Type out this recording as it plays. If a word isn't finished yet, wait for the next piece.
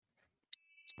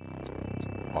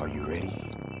Are you ready?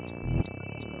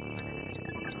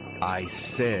 I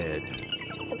said,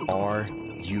 are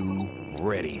you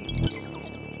ready?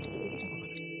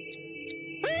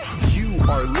 You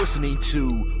are listening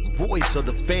to Voice of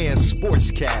the Fans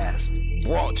Sportscast,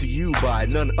 brought to you by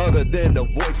none other than the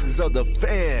voices of the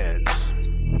fans.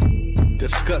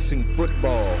 Discussing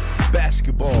football,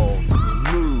 basketball,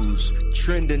 news,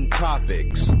 trending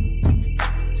topics.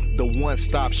 The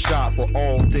one-stop shop for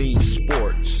all things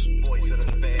sports. Voice of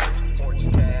the Fans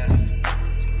Sportscast.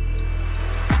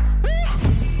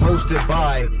 Hosted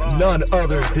by none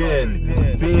other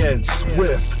than Ben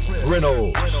Swift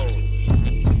Reynolds,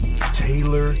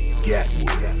 Taylor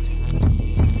Gatwood,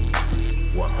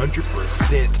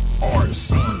 100%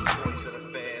 RC,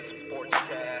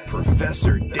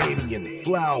 Professor Damian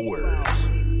Flowers,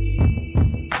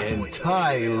 and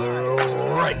Tyler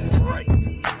Wright.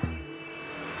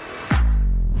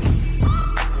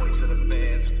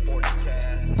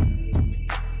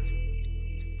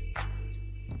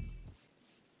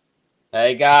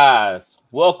 Hey guys,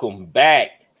 welcome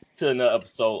back to another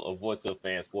episode of Voice of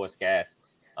Fans Sportscast.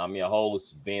 I'm your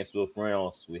host, Ben Swift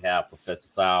Reynolds. We have Professor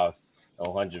Flowers,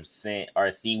 100%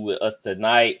 RC with us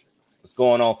tonight. What's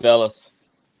going on, fellas?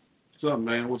 What's up,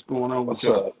 man? What's going on? What's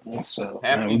up?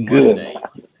 Happy Monday.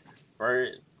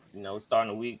 First,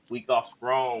 starting the week off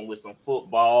strong with some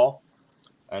football.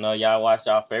 I know y'all watch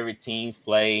our favorite teams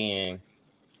play, and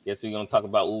guess we're gonna talk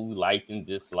about what we liked and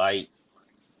disliked.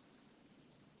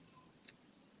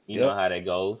 You know how that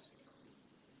goes.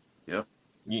 Yep.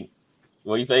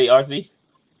 What you say, RC?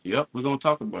 Yep, we're going to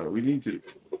talk about it. We need to.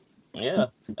 Yeah.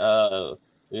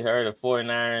 We heard the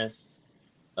 49ers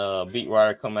beat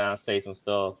writer come out and say some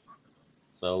stuff.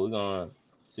 So we're going to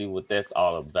see what that's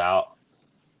all about.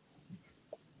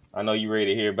 I know you ready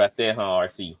to hear about that, huh,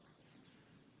 RC?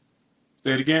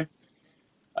 Say it again?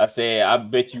 I said, I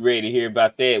bet you ready to hear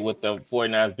about that, what the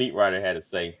 49ers beat writer had to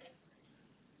say.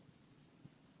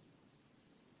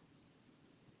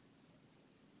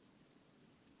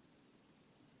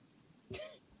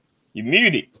 You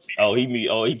muted.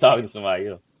 He talking to somebody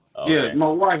else. Okay. Yeah, my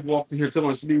wife walked in here telling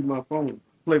me she needs my phone.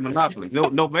 Play Monopoly.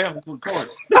 No, man, quick card.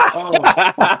 Yeah.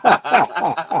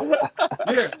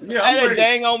 I had a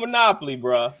dang on Monopoly,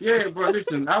 bro. Yeah, bro.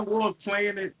 Listen, I was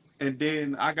playing it, and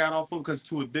then I got off of it because it's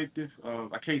too addictive.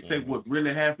 I can't say what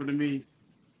really happened to me.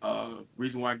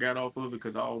 Reason why I got off of it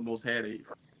because I almost had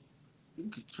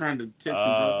trying to text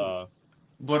something,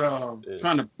 but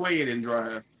trying to play it and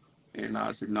drive, and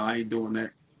I said, no, I ain't doing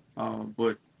that.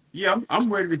 But yeah,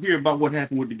 I'm ready to hear about what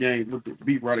happened with the game with the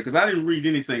beat writer because I didn't read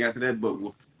anything after that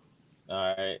book.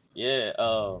 All right, yeah.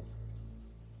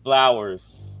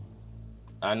 Flowers.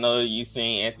 I know you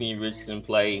seen Anthony Richardson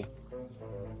play.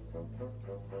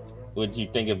 What did you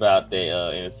think about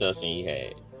the interception he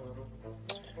had?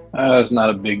 It's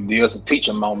not a big deal. It's a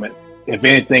teaching moment. If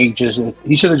anything,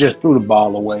 he should have just threw the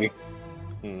ball away.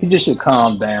 He just should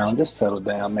calm down, just settle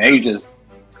down, man. He just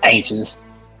anxious,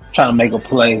 trying to make a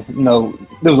play.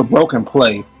 There was a broken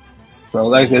play. So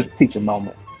like I said, it's a teaching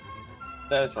moment.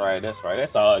 That's right.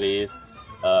 That's all it is.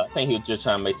 I think he was just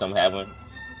trying to make something happen.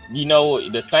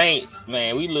 The Saints,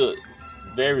 man, we look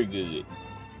very good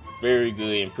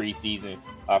in preseason.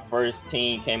 Our first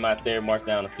team came out there, marched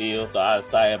down the field, so I was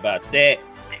excited about that.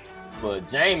 But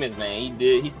Jameis, man,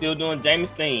 he's still doing Jameis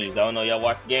things. I don't know, y'all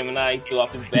watched the game tonight. He threw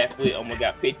off his back foot, almost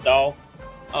got picked off.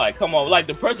 I'm like, come on, like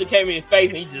the person came in his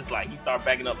face and he started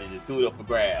backing up and just threw it up for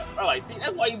grabs. I'm like, see,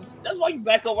 that's why you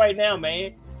back up right now,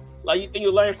 man. Like you think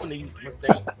you learn from these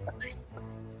mistakes.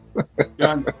 You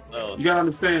gotta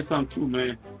understand something too,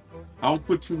 man. I don't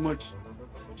put too much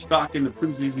stock in the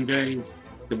preseason games.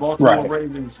 The Baltimore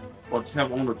Ravens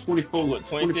have on a 24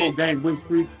 game win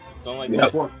streak. Something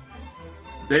like that.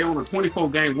 They on a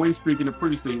 24-game win streak in the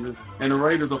preseason, and the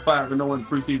Raiders are 5-0 in the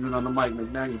preseason under Mike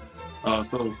McDaniel.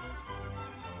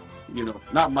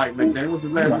 Not Mike McDaniel. What's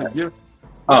his last name?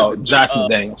 Josh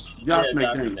McDaniels. Josh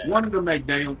McDaniels. One of the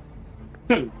McDaniels.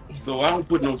 So I don't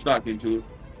put no stock into it.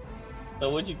 So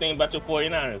what you think about your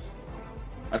 49ers?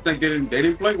 I think they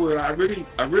didn't play well. I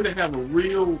really have a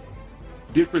real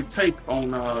different take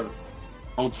on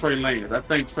Trey Lance. I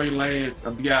think Trey Lance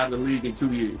will be out of the league in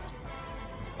 2 years.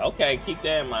 Okay, keep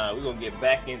that in mind. We're gonna get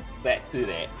back to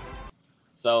that.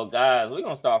 So, guys, we're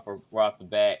gonna start right off the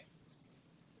bat.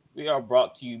 We are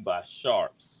brought to you by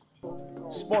Sharps.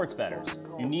 Sports bettors,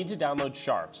 you need to download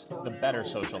Sharps, the better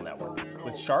social network.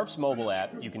 With Sharps mobile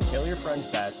app, you can tail your friends'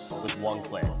 bets with one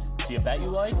click. See a bet you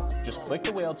like? Just click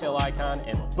the whale tail icon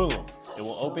and boom, it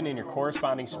will open in your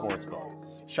corresponding sportsbook.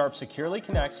 Sharp securely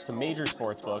connects to major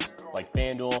sportsbooks like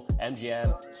FanDuel,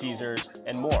 MGM, Caesars,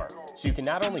 and more, so you can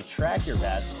not only track your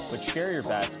bets, but share your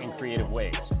bets in creative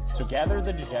ways. So gather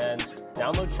the gens,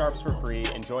 download Sharps for free,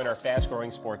 and join our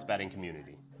fast-growing sports betting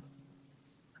community.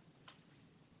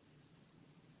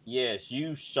 Yes,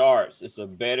 use Sharps. It's a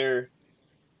better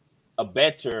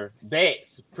bets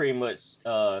pretty much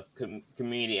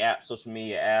community app, social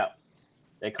media app.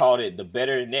 They called it the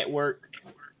Better Network.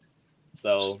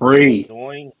 So free.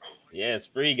 Join. Yeah, it's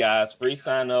free, guys. Free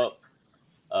sign up.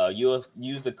 You'll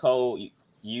use the code.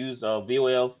 Use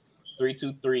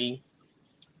VOL323,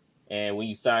 and when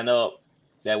you sign up,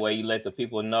 that way you let the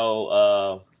people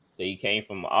know that you came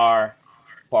from our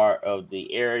part of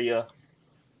the area,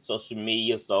 social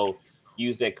media. So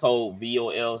use that code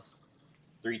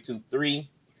VOL323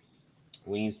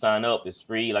 when you sign up. It's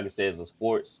free. Like I said, it's a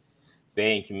sports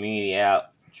betting community app.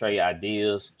 Trade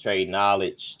ideas, trade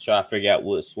knowledge, try to figure out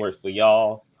what's works for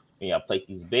y'all when y'all play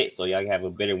these bets, so y'all can have a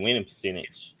better winning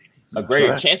percentage, a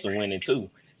greater chance of winning too.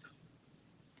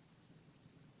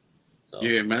 So.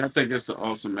 Yeah, man, I think that's an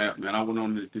awesome app, man. I went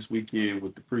on it this weekend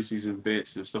with the preseason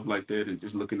bets and stuff like that, and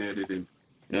just looking at it, and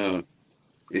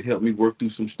it helped me work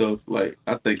through some stuff. Like,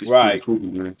 I think it's pretty cool,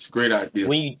 man. It's a great idea.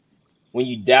 When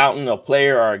you doubting a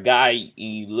player or a guy,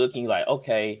 you looking like,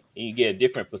 okay, and you get a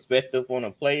different perspective on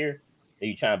a player that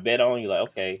you trying to bet on, you're like,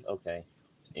 okay,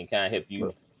 and kind of help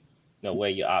you weigh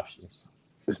your options.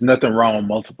 There's nothing wrong with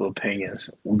multiple opinions.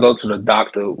 We go to the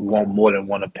doctor, we want more than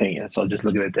one opinion. So just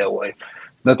look at it that way.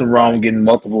 Nothing wrong with getting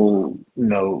multiple,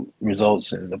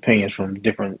 results and opinions from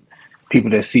different people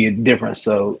that see it different.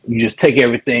 So you just take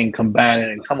everything, combine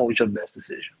it, and come up with your best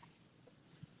decision.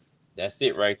 That's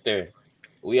it right there.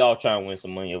 We all trying to win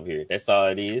some money over here. That's all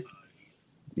it is.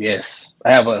 Yes.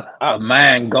 I have a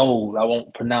mind goal. I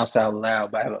won't pronounce out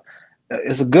loud, but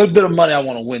it's a good bit of money I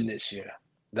want to win this year.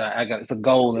 It's a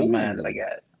goal in mind that I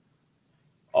got.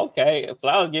 Okay.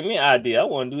 Flowers, give me an idea. I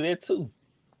want to do that too.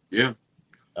 Yeah.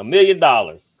 $1 million.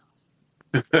 I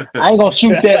ain't gonna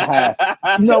shoot that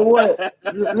high. You know what?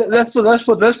 Let's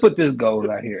put this goal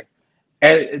right here.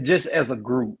 Just as a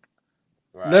group.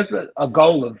 Right. Let's put a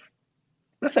goal of,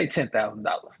 let's say $10,000.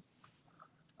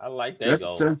 I like that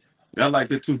goal. I like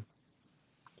that too.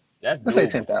 Let's say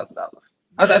 $10,000.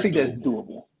 I think that's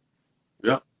doable.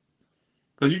 Yep.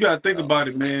 Because you got to think about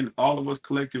it, man. All of us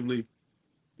collectively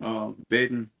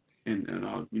betting, and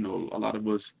a lot of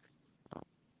us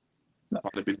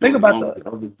probably been doing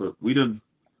it, but we done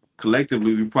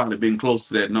collectively, we've probably been close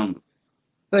to that number.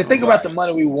 Think about the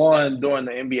money we won during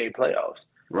the NBA playoffs.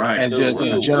 Right. And just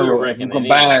in general, we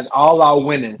combined all our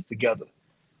winnings together.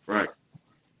 Right.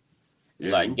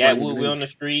 Yeah, like Gatwood, we on the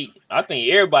street. I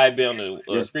think everybody been on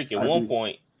the streak at one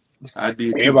point. I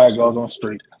did. Everybody goes on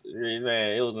street.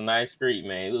 Man, it was a nice streak,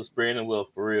 man. It was spreading the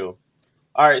wealth for real.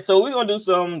 All right, so we're gonna do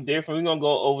something different. We're gonna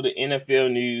go over the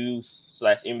NFL news /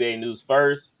 NBA news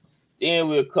first. Then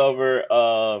we'll cover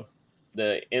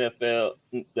the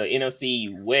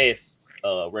NFC West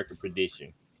record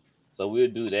prediction. So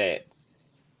we'll do that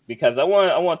because I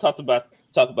want to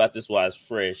talk about this while it's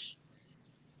fresh.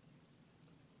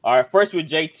 All right, first with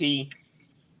JT.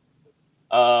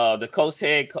 The Colts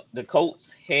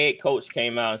head coach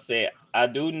came out and said,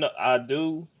 Do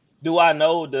I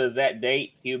know the exact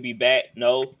date he'll be back?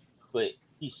 No, but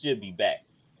he should be back.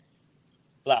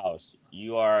 Flowers,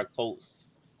 you are a Colts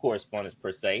correspondent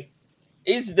per se.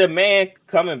 Is the man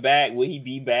coming back? Will he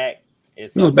be back? He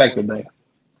was back today.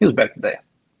 Hey,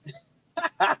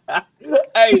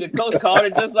 the coach called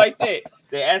it just like that.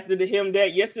 They asked him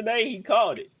that yesterday. He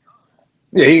called it.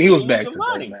 Yeah, he was back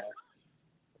today, man.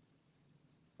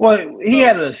 Well, he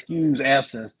had an excused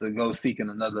absence to go seeking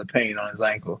another pain on his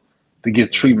ankle to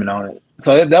get treatment on it.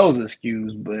 So that was an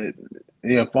excuse. But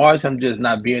as far as him just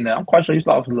not being there, I'm quite sure he's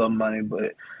lost a little money.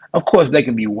 But of course, they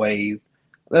can be waived.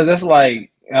 That's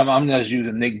like, I'm just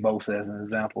using Nick Bosa as an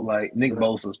example. Like, Nick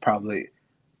Bosa's probably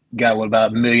got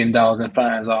about $1 million in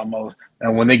fines almost.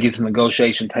 And when they get to the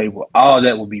negotiation table, all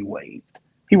that will be waived.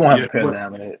 He won't have to pay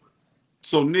down with it.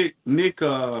 So Nick, they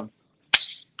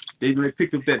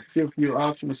picked up that 5th-year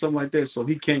option or something like that, so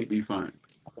he can't be fined.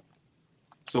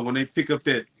 So when they pick up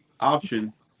that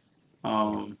option,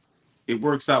 it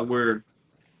works out where,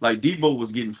 like, Debo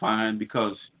was getting fined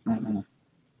because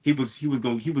he was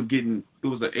getting, it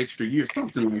was an extra year,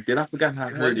 something like that. I forgot how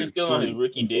I heard it. Was he still on his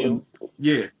rookie deal?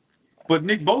 Yeah, but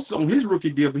Nick Bosa on his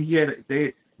rookie deal, but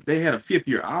they had a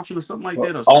 5th-year option or something like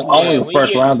that. Or something only the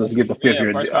first rounders get the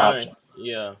 5th-year option.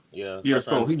 Yeah.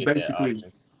 So he basically,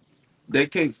 they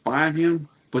can't fine him,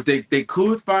 but they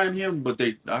could fine him. But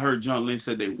I heard John Lynch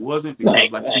said they wasn't because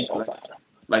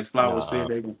like Flowers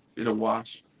said, it'll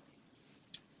wash.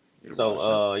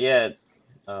 So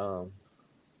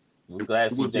we're glad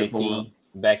to see JT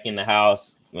back in the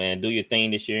house. Man, do your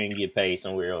thing this year and get paid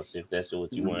somewhere else if that's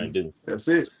what you want to do. That's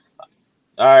it.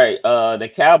 All right. The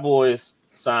Cowboys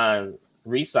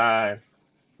re-signed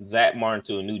Zach Martin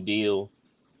to a new deal.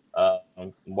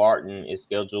 Martin is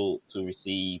scheduled to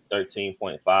receive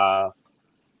 $13.5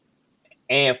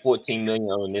 and $14 million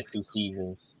over the next 2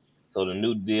 seasons. So the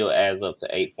new deal adds up to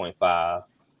 $8.5.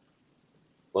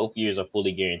 Both years are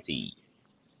fully guaranteed.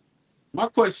 My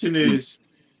question is,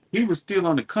 he was still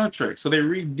on the contract, so they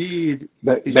redid.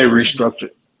 They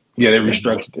restructured. Yeah, they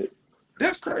restructured it.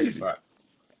 That's crazy. Right.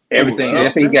 Everything. I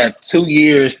think he got 2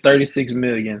 years, $36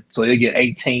 million. So he'll get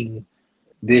 18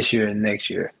 this year and next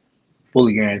year,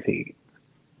 fully guaranteed.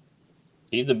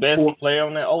 He's the best player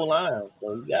on that O line,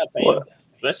 so you got to pay him,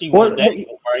 especially with that,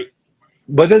 right?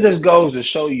 But that just goes to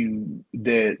show you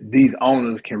that these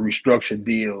owners can restructure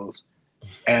deals,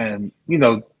 and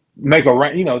make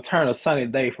turn a sunny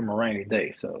day from a rainy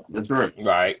day. So that's right.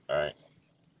 Right.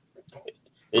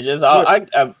 It's just all I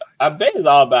bet it's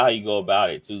all about how you go about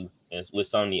it too, and with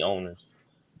some of the owners.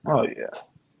 Oh yeah,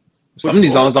 some of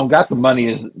these owners don't got the money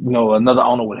as another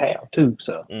owner would have too.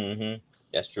 So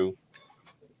that's true.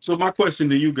 So my question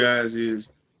to you guys is,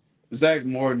 Zach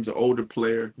Martin's an older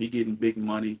player. He getting big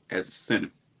money as a center.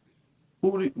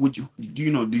 Who do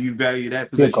you value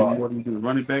that position more than the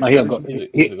running back? He'll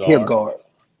guard.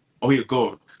 Oh, he'll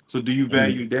guard. So do you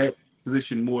value that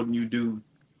position more than you do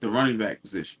the running back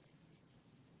position?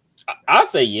 I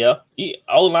say yeah.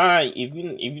 O line. If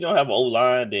you don't have an O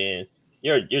line, then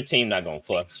your team not gonna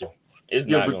function. It's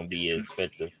not gonna be as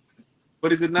effective.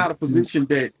 But is it not a position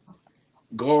that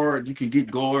you can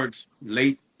get guards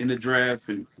late in the draft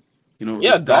and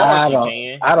guards you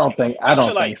can. I don't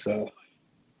think so.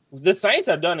 The Saints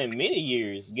have done it many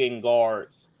years, getting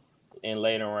guards in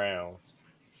later rounds.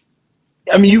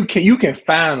 I mean, you can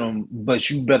find them, but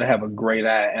you better have a great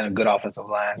eye and a good offensive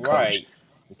line coach. Right.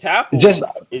 Tackle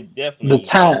is definitely the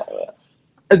time.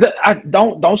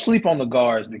 Don't sleep on the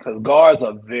guards, because guards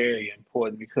are very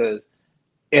important, because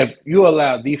if you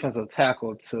allow defensive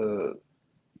tackle to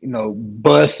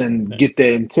bust and get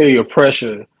that interior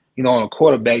pressure, on a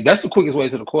quarterback, that's the quickest way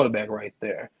to the quarterback right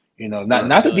there.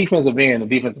 Not the defensive end, the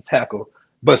defensive tackle,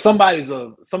 but somebody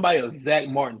of Zach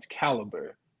Martin's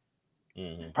caliber.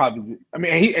 Probably. I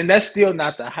mean, and that's still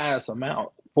not the highest amount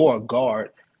for a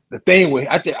guard. The thing with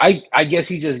I guess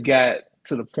he just got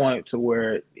to the point to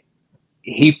where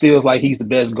he feels like he's the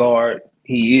best guard.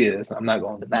 He is. I'm not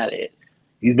going to deny that.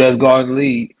 He's the best guard in the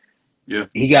league. Yeah.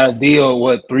 He got a deal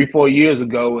 3-4 years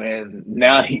ago, and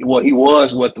now he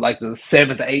was like the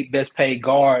 7th or 8th best paid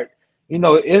guard.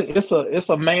 It's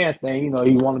a man thing. He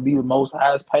want to be the most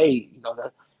highest paid.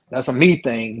 That's a me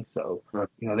thing. So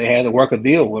they had to work a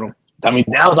deal with him. I mean,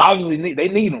 now obviously they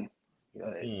need him.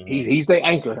 He's their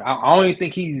anchor. I don't even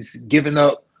think he's given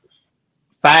up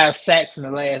 5 sacks in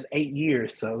the last 8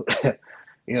 years. So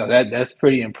that's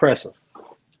pretty impressive.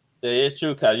 Yeah, it's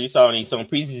true, because you saw in some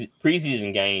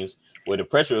preseason games where the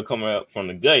pressure was coming up from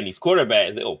the gut, and these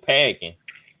quarterbacks, they were panicking.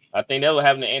 I think that was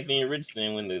happening to Anthony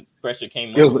Richardson when the pressure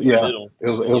came up the middle. It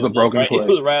was a broken play. It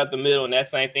was right up the middle, and that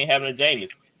same thing happened to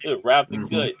Jameis. It was right up the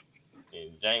gut,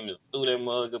 and Jameis threw that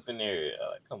mug up in there.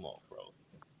 Like, come on, bro.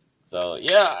 So,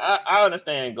 yeah, I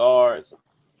understand guards,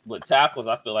 but tackles,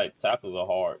 I feel like tackles are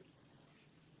hard.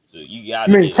 So you got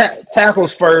to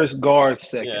tackles first, guards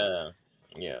second.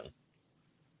 Yeah.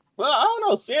 Well, I don't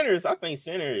know. Centers, I think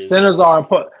centers are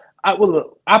important. I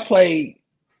play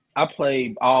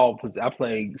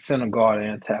center, guard,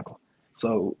 and tackle,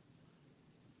 so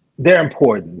they're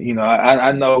important.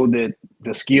 I know that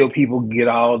the skilled people get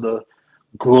all the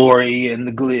glory and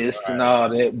the glitz and all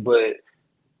that, but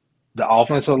the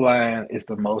offensive line is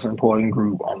the most important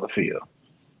group on the field.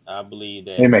 I believe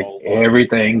that they make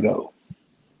everything go.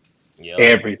 Yeah,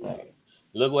 everything.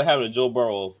 Look what happened to Joe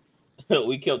Burrow.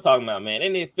 We kept talking about, man,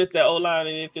 they didn't fix that O-line.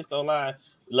 They didn't fix the O-line.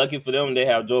 Lucky for them, they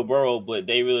have Joe Burrow, but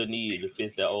they really needed to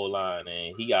fix that O-line,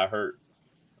 and he got hurt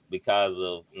because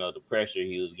of the pressure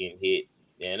he was getting hit.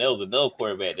 And there was another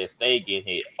quarterback that stayed getting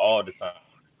hit all the time.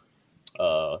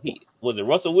 He was it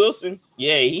Russell Wilson?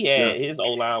 Yeah, he had his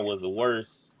O-line was the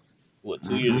worst.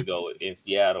 2 years ago in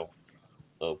Seattle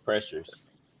of pressures.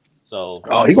 So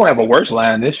he's gonna have a worse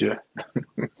line this year.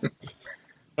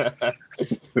 And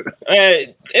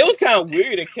it was kind of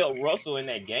weird to kept Russell in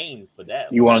that game for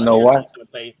that. You want to know why?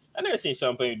 I never seen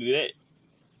Sean Payton do that.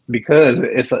 Because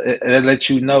it lets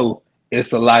you know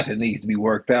it's a lot that needs to be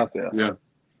worked out there.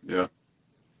 Yeah.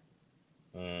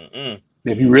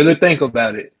 If you really think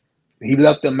about it, he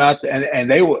left them out there, and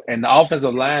they were, and the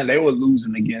offensive line, they were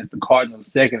losing against the Cardinals'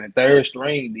 second and third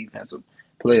string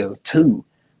players too.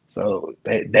 So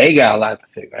they got a lot to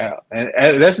figure out.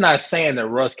 And that's not saying that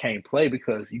Russ can't play,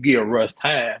 because you give Russ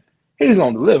time, he's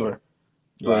gonna deliver.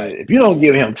 But if you don't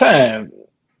give him time,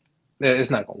 it's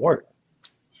not gonna work.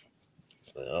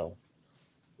 So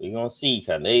we're gonna see,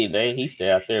 because he stayed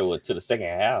out there to the second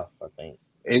half, I think.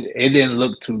 It didn't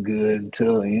look too good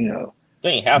until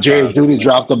Jerry Judy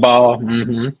dropped the ball.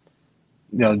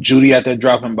 Judy out there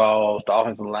dropping balls, the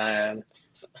offensive line.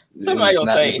 Somebody will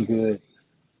say good.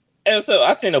 And so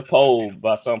I seen a poll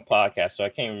by some podcast, so I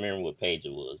can't remember what page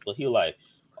it was, but he was like,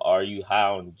 "Are you high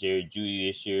on Jerry Jeudy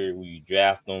this year? Will you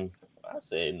draft him?" I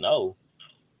said no.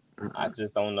 I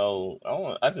just don't know.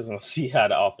 I just want to see how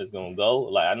the offense gonna go.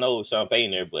 Like, I know Sean Payton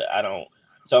there, but I don't.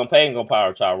 Sean Payton gonna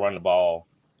probably try to run the ball,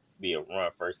 be a run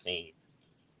first team,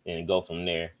 and go from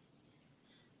there.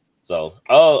 So,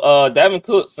 Dalvin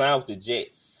Cook signed with the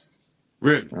Jets.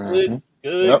 Really? Good,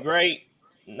 Yep. Great,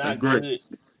 not That's great. good.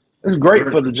 It's great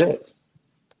for the Jets.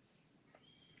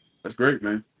 That's great,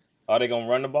 man. Are they gonna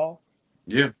run the ball?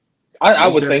 Yeah, I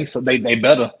would think so. They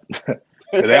better.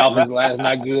 Their offensive line is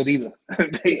not good either.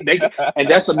 And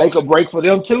that's the make or break for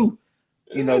them too.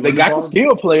 They got the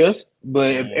skill players,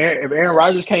 but if Aaron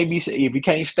Rodgers if he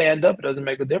can't stand up, it doesn't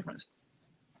make a difference.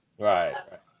 Right.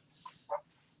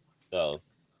 So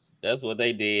that's what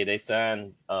they did. They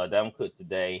signed Dalvin Cook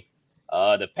today.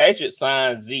 The Patriots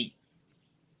signed Zeke.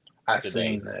 I've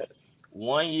seen that.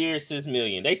 1 year, $6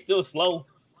 million. They still slow.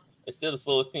 They're still the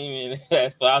slowest team in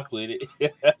as far as I put it.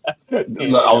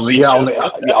 on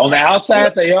the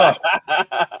outside they are.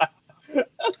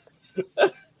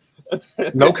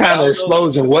 No kind of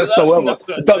explosion whatsoever.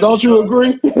 Don't you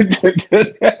agree?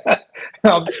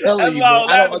 I'm telling you.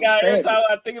 Every time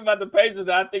I think about the Patriots,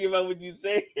 I think about what you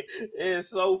say. It's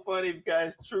so funny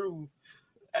because it's true.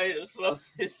 Hey, it's slow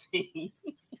this team.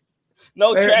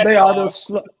 No trash. They are just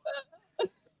slow.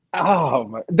 Oh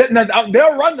man,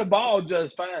 they'll run the ball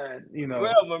just fine.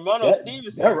 Well, Ramon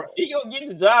Stevenson, he gonna get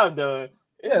the job done.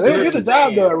 Yeah, they get the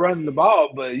job done running the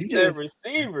ball, but they're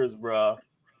receivers, bro.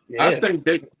 Yeah. I think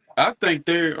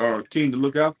they are a team to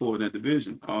look out for in that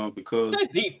division. Because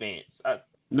that defense.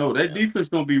 That defense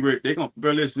gonna be ready. They're gonna.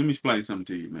 Bro, listen, let me explain something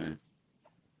to you, man.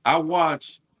 I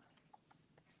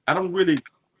don't really.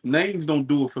 Names don't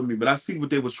do it for me, but I see what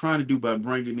they was trying to do by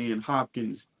bringing in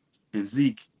Hopkins and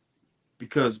Zeke.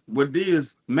 Because what it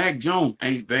is, Mac Jones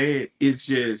ain't bad. It's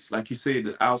just, like you said,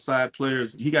 the outside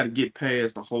players, he got to get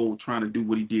past the whole trying to do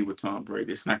what he did with Tom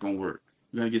Brady. It's not going to work.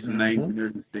 You're going to get some names in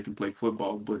there that can play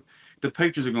football. But the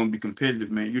Patriots are going to be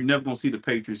competitive, man. You're never going to see the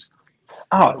Patriots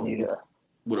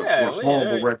with a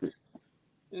horrible record.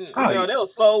 They were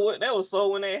slow. They were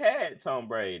slow when they had Tom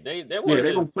Brady. They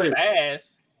weren't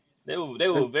fast. They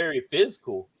were very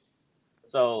physical.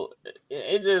 So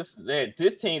it just that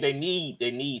this team they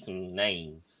need some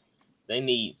names. They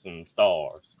need some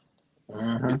stars.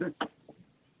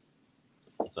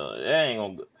 So that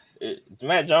ain't gonna.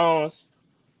 Matt Jones,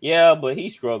 yeah, but he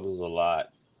struggles a lot.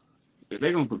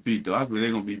 They're gonna compete though. I believe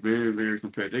they're gonna be very, very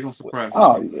competitive. They're gonna surprise.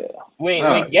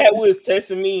 When Gat was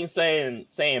texting me and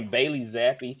saying Bailey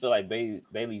Zappi, feel like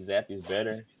Bailey Zappi is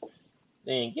better.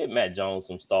 Then get Matt Jones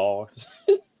some stars.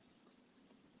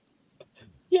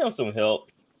 Give him some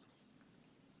help.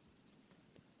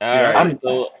 All right.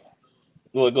 Go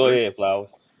ahead,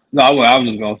 Flowers. No, I was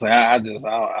just gonna say I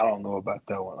don't know about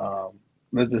that one.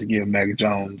 Let's just give Mac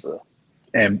Jones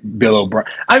and Bill O'Brien.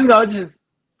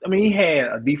 He had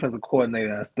a defensive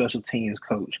coordinator and a special teams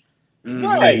coach.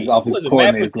 Right. Offensive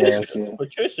coordinator last year.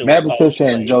 Matt Patricia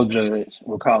and Joe Judge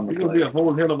will call him. He's gonna be a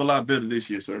whole hell of a lot better this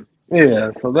year, sir.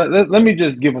 Yeah. So let me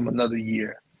just give him another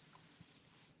year.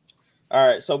 All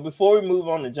right, so before we move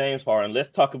on to James Harden, let's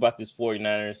talk about this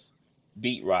 49ers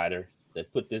beat writer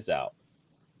that put this out.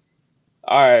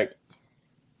 All right,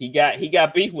 he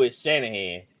got beef with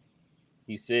Shanahan.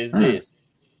 He says this: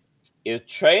 if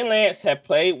Trey Lance had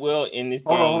played well in this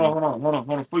game, hold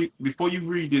on. Before you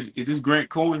read this, is this Grant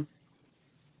Cohen?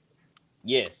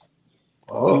 Yes.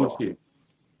 Oh shit!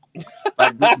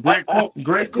 Like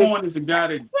Grant Cohen is the guy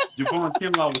that Javon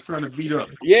Kinlaw was trying to beat up.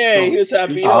 Yeah, he was trying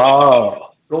to beat up.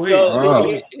 Go ahead. So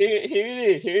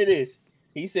here it is.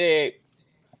 He said,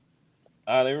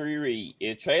 let me reread.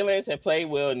 If Trey Lance had played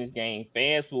well in this game,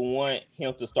 fans would want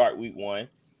him to start week 1,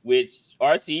 which,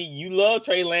 RC, you love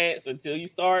Trey Lance until you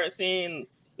start seeing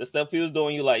the stuff he was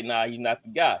doing. You're like, nah, he's not the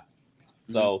guy.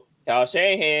 So Kyle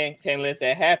Shanahan can't let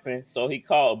that happen. So he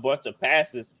called a bunch of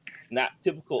passes not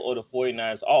typical of the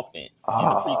 49ers offense.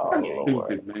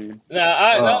 Stupid, man.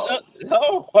 Now,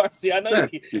 RC, I know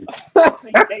you.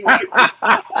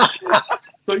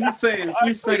 So you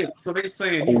saying so they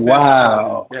saying he said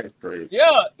Wow. that's crazy.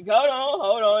 Yeah,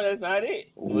 hold on. That's not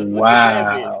it. Let's look at the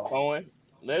evidence, Wow. Cohen.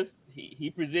 He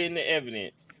presented the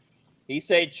evidence. He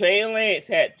said Trey Lance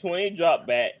had 20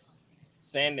 dropbacks,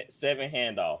 7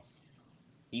 handoffs.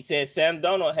 He said Sam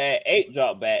Darnold had 8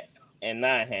 dropbacks and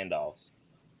 9 handoffs.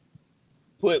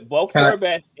 Put both Can I?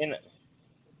 quarterbacks in.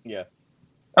 Yeah,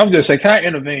 I'm just saying. Can I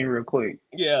intervene real quick?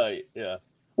 yeah.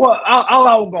 Well, all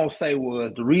I was gonna say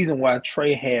was the reason why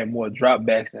Trey had more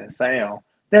dropbacks than Sam.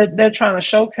 They're trying to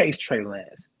showcase Trey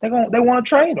Lance. They want to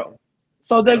trade him,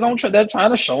 so they're trying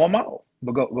to show him off.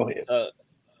 But go ahead.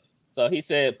 So he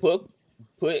said put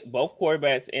both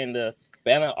quarterbacks in the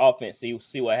Banner offense.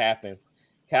 See what happens.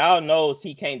 Kyle knows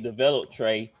he can't develop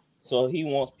Trey, so he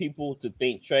wants people to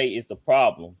think Trey is the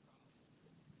problem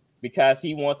because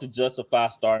he wants to justify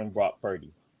starting Brock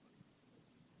Purdy.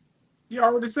 You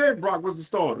already said Brock was the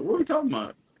starter. What are we talking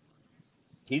about?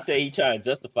 He said he trying to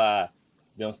justify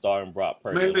them starting Brock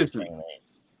Purdy. Man, listen.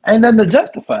 Ain't nothing to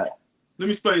justify. Let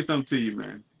me explain something to you,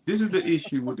 man. This is the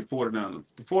issue with the 49ers.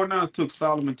 The 49ers took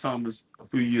Solomon Thomas a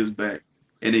few years back,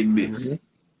 and they missed.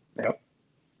 Mm-hmm. Yep.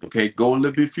 Okay, go a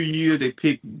little bit, few years, they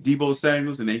picked Deebo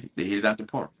Samuels, and they hit it out the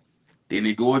park. Then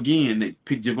they go again, they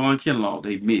picked Javon Kinlaw,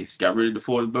 they missed. Got rid of the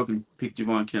Forrest Buck and picked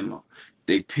Javon Kinlaw.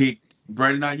 They picked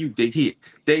Brandon Ayuk, they hit.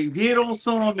 They hit on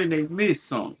some, and they missed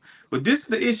some. But this is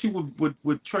the issue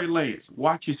with Trey Lance.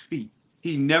 Watch his feet.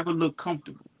 He never looked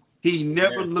comfortable. He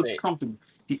never looked comfortable.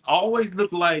 He always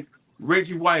looked like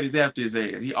Reggie White is after his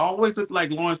ass. He always looked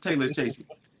like Lawrence Taylor is chasing.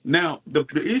 Now, the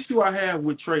issue I have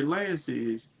with Trey Lance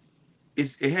is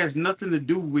it has nothing to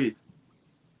do with,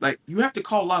 like, you have to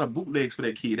call a lot of bootlegs for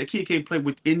that kid. That kid can't play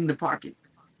within the pocket.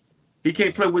 He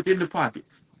can't play within the pocket.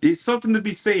 There's something to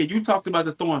be said. You talked about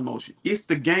the throwing motion. It's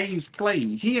the game's play.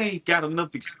 He ain't got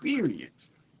enough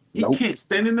experience. He can't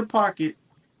stand in the pocket.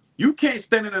 You can't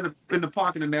stand in the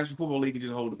pocket in the National Football League and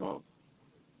just hold the ball.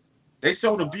 They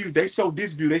show the view. They show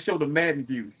this view. They show the Madden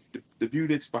view, the view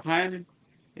that's behind him,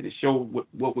 and it showed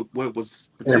what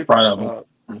was in front of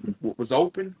him. What was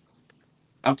open.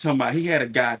 I'm talking about he had a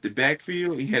guy at the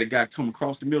backfield. He had a guy come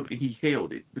across the middle, and he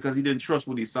held it because he didn't trust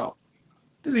what he saw.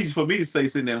 It's easy for me to say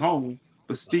sitting at home,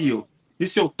 but still,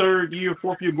 this your third year,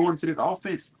 fourth year going to this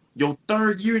offense. Your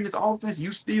third year in this offense,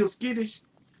 you still skittish.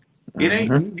 It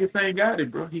ain't. He just ain't got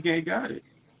it, bro. He ain't got it.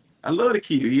 I love the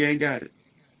kid. He ain't got it.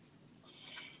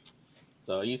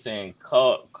 So you saying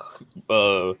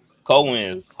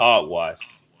Cohen's hogwash?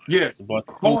 Yeah,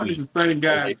 Cohen is the same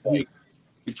guy.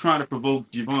 He's trying to provoke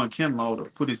Javon Kinlaw to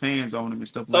put his hands on him and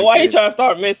stuff. So why he trying to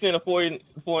start messing the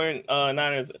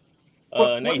 49ers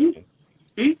nation?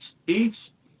 Each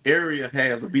area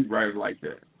has a beat writer like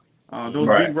that. Those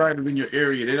beat writers in your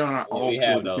area, they don't all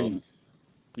have those.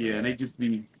 Yeah, and they just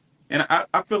be. And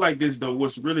I feel like this though.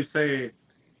 What's really sad.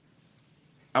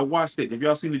 I watched it. Have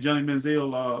y'all seen the Johnny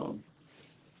Manziel?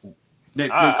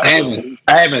 I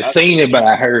haven't seen it, but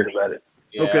I heard about it.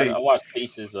 Yeah, okay, I watched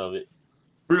pieces of it.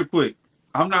 Real quick,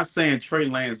 I'm not saying Trey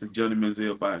Lance is Johnny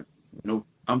Manziel, but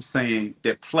I'm saying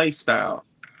that play style.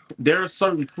 There are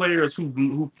certain players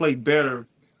who play better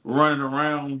running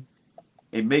around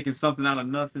and making something out of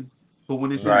nothing. But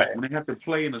when it's when they have to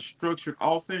play in a structured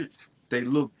offense, they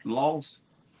look lost.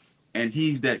 And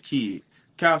he's that kid.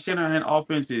 Kyle Shanahan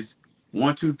offense is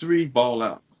 1, 2, 3, ball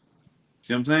out.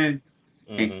 See what I'm saying?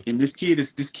 Mm-hmm. And this kid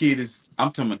is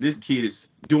I'm talking about this kid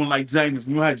is doing like James.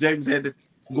 You know how James had to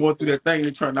go through that thing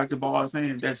and try to knock the ball out of his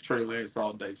hand? That's Trey Lance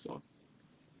all day. So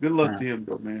good luck to him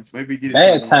though, man. Maybe get it.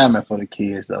 Bad timing for the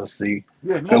kids though, see.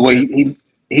 Yeah,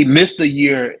 he missed a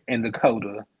year in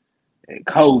Dakota,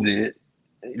 COVID,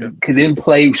 couldn't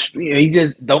play. He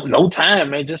just no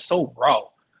time, man, just so raw.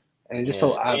 And just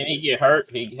so and he get hurt.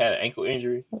 He had an ankle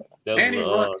injury. And he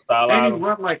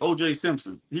run like O.J.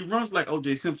 Simpson. He runs like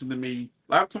O.J. Simpson to me.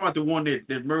 Like, I'm talking about the one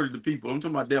that murdered the people. I'm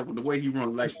talking about that one. The way he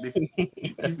runs, like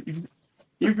if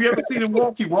you ever seen him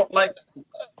walk, he walk like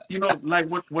like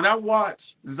when I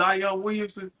watch Zion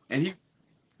Williamson and he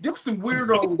there was some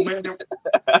weirdos, man.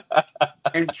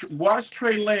 And watch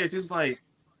Trey Lance. It's like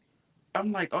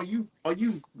I'm like, are you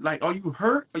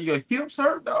hurt? Are your hips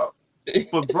hurt, dog?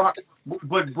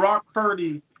 But Brock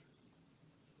Purdy,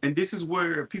 and this is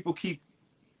where people keep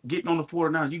getting on the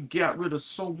 49ers. You got rid of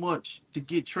so much to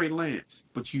get Trey Lance,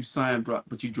 but you signed Brock,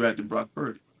 but you drafted Brock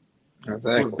Purdy.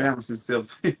 Exactly. So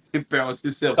it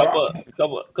balances itself.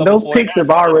 Those picks have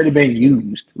already been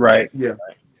used, right? Yeah.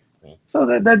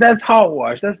 So that's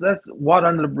hogwash. That's water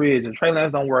under the bridge. And Trey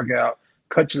Lance don't work out,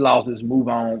 cut your losses, move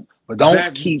on. But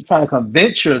don't keep trying to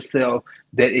convince yourself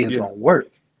that it's gonna work.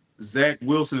 Zach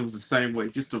Wilson was the same way.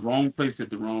 Just the wrong place at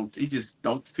the wrong. He just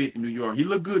don't fit in New York. He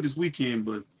looked good this weekend,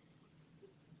 but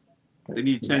They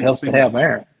need to It change the helps to scenery. have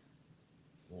Aaron.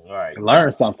 All right.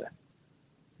 Learn something.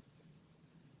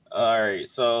 All right.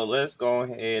 So let's go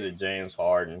ahead to James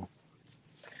Harden.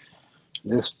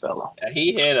 This fella.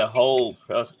 He had a whole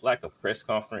press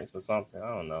conference or something.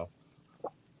 I don't know.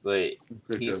 But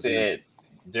he said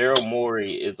Daryl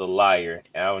Morey is a liar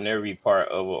and I'll never be part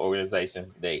of an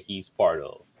organization that he's part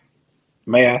of.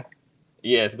 May I?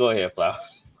 Yes, go ahead, Flower.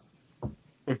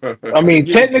 I mean,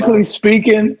 technically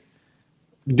speaking,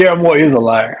 Daryl Morey is a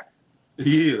liar.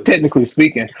 He is. Technically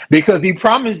speaking, because he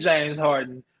promised James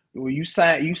Harden, "Well, you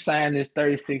sign this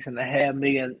 $36.5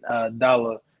 million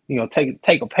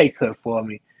take a pay cut for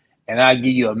me, and I'll give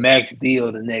you a max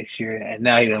deal the next year." And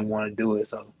now he doesn't want to do it.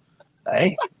 So,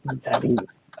 hey,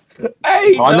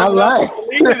 why not lie?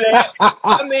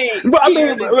 I mean,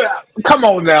 come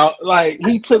on now. Like,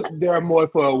 he took Daryl Morey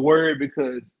for a word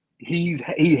because he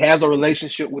has a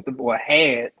relationship with the boy,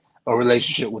 had a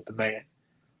relationship with the man.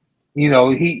 You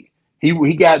know, he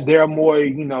got Daryl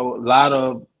Morey, a lot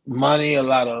of money, a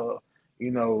lot of,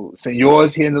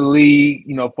 seniority in the league,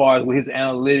 as far as with his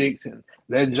analytics, and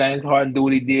let James Harden do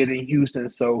what he did in Houston.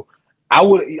 So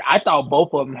I thought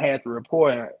both of them had the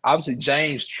report. And obviously,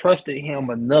 James trusted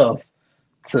him enough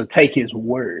to take his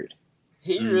word.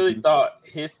 He really thought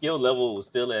his skill level was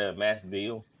still at a max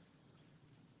deal.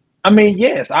 I mean,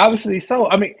 yes, obviously so.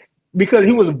 I mean, because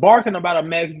he was barking about a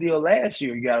max deal last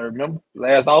year. You got to remember,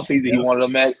 last offseason he wanted a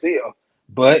max deal,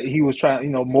 but he was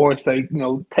trying, more say,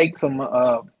 take some,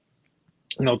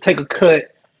 take a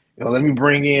cut. Let me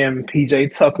bring in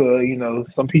PJ Tucker,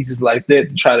 some pieces like that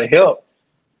to try to help.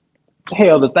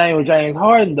 Hell, the thing with James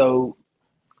Harden, though,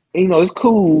 it's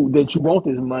cool that you want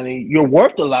this money. You're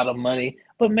worth a lot of money,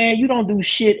 but man, you don't do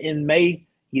shit in May.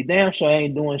 You damn sure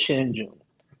ain't doing shit in June.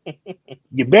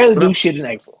 You barely do shit in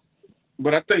April.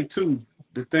 But I think too,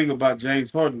 the thing about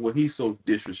James Harden, he's so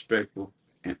disrespectful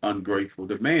and ungrateful.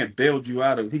 The man bailed you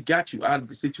out of. He got you out of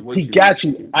the situation. He got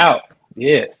you out.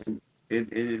 Yes. And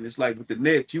it's like with the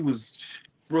Nets, you was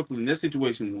Brooklyn. That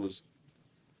situation was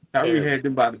Kyrie had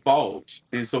them by the balls,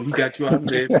 and so he got you out of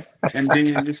there. And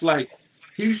then it's like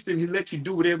Houston, he let you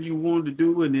do whatever you wanted to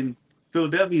do, and then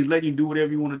Philadelphia, he's letting you do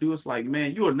whatever you want to do. It's like,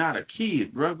 man, you are not a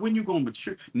kid, bro. When you gonna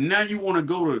mature? Now you want to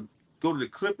go to the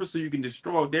Clippers so you can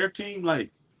destroy their team? Like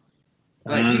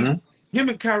him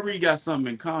and Kyrie got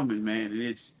something in common, man, and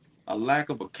it's a lack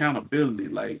of accountability.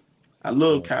 Like, I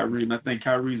love Kyrie, and I think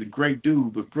Kyrie's a great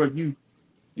dude, but bro, you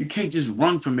can't just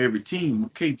run from every team. You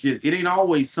can't just. It ain't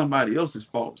always somebody else's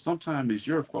fault. Sometimes it's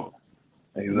your fault.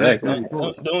 Exactly.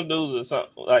 Don't do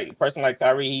something like a person like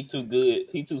Kyrie. He too good.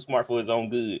 He too smart for his own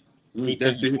good. He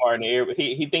think he's smarter than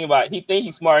everybody. He think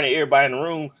he's smarter than everybody in the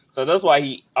room. So that's why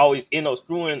he always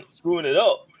screwing it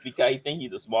up, because he think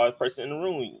he's the smartest person in the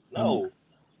room. No,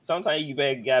 sometimes you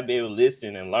gotta be able to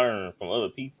listen and learn from other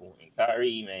people. And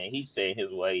Kyrie, man, he's saying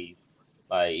his ways.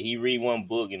 Like, he read one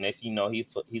book and next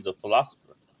he's a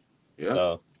philosopher. Yeah.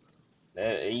 So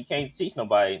you can't teach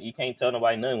nobody. You can't tell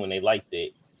nobody nothing when they like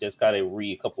that. Just gotta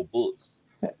read a couple books.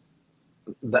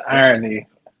 The irony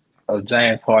of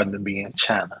James Harden to be in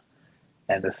China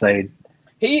and to say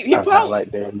he probably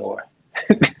like Daryl Morey.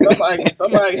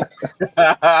 Somebody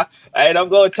hey, don't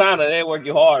go to China, they work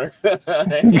you harder.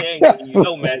 He ain't giving you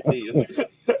no match deal.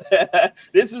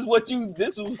 This is what you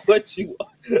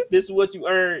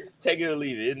earn. Take it or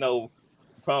leave it. There's no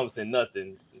promising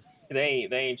nothing. They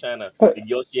ain't trying to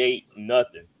negotiate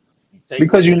nothing.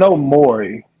 Because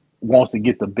Morey wants to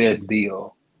get the best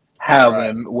deal,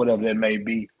 however, whatever that may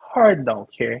be. Harden don't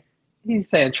care. He's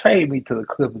saying trade me to the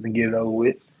Clippers and get it over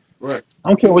with. Right. I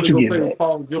don't care what you get back.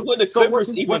 Would the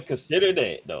Clippers even consider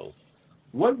that, though?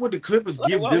 What would the Clippers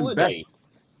give them back?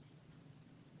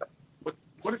 What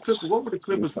would the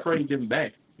Clippers trade them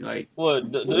back? Like, well,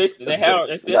 they still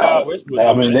have Westbrook.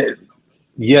 I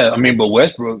mean, but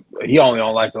Westbrook, he only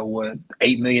on like a $8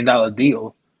 million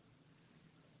deal.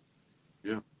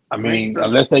 Yeah. I mean,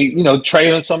 unless they,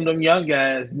 trade on some of them young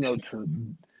guys, to.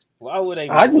 Why would they?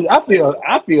 I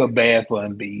feel bad for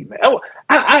Embiid, man.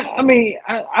 I mean,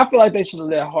 I feel like they should have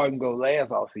let Harden go last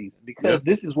offseason, because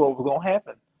this is what was gonna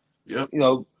happen. Yep.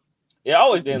 It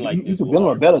always didn't like this. You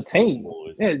build a better team.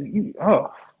 Yeah.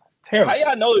 Terrible. How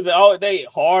y'all notice that all day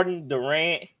Harden,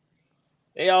 Durant,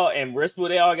 they all and Westbrook,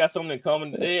 they all got something in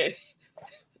common.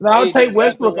 No, take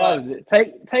Westbrook out of it.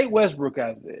 Take Westbrook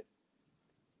out of it.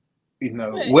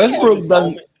 Westbrook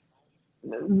doesn't.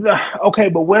 Okay,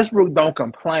 but Westbrook don't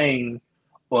complain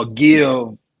or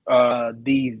give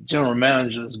these general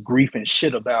managers grief and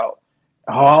shit about,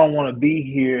 I don't want to be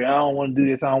here. I don't want to do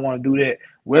this. I don't want to do that.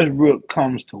 Westbrook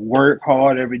comes to work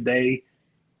hard every day.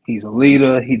 He's a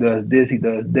leader. He does this. He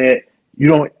does that. You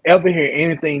don't ever hear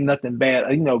anything, nothing bad.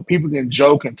 You know, people can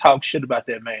joke and talk shit about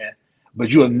that man,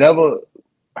 but you have never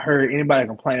heard anybody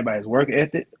complain about his work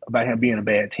ethic, about him being a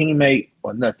bad teammate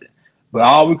or nothing. But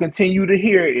all we continue to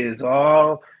hear is,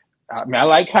 oh, I mean, I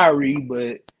like Kyrie,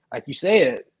 but like you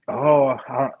said, I'm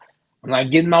not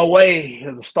getting my way.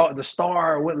 The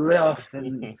star went left,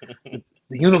 and the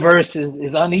universe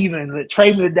is uneven.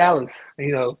 Trade me to Dallas,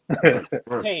 you know.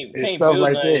 Can't stuff build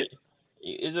like nothing. that.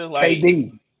 It's just like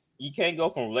KD. You can't go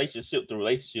from relationship to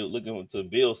relationship looking to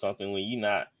build something when you're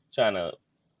not trying to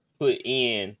put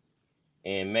in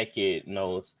and make it, you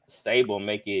know, stable,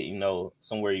 make it, you know,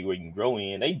 somewhere where you can grow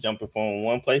in. They jumping from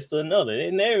one place to another.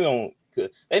 They're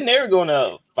never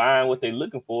gonna find what they're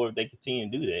looking for if they continue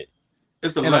to do that.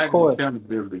 It's a lack of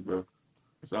accountability, bro.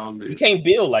 That's all it is. You can't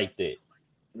build like that.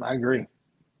 I agree.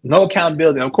 No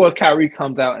accountability. Of course, Kyrie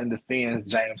comes out and defends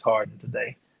James Harden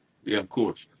today. Yeah, of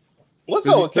course. What's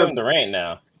up with Kevin Durant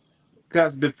now?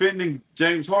 Because defending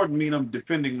James Harden means I'm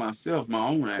defending myself, my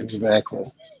own actions. Exactly.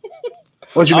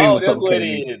 What you mean? Oh, that's what it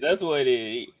is. That's what it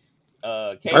is.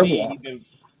 KD,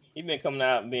 he been coming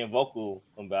out and being vocal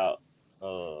about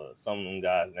some of them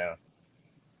guys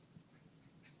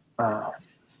now.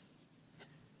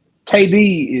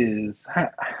 KD is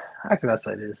how can I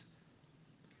say this?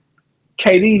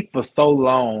 KD for so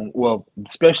long, well,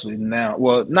 especially now.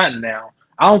 Well, not now.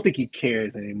 I don't think he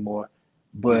cares anymore.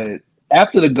 But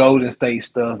after the Golden State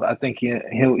stuff, I think he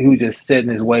was just set in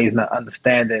his ways, not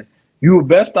understanding. You were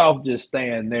best off just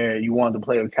staying there. You wanted to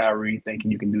play with Kyrie, thinking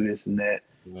you can do this and that.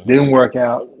 Mm-hmm. Didn't work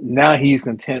out. Now he's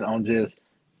content on just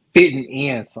fitting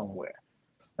in somewhere.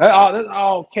 That's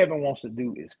all Kevin wants to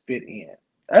do is fit in.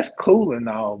 That's cool and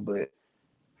all, but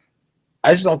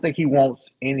I just don't think he wants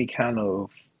any kind of,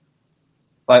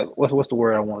 like, what's the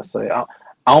word I want to say? I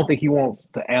don't think he wants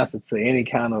the answer to any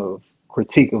kind of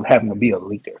critique of having to be a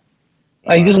leader.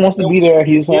 Like, he just wants to be there.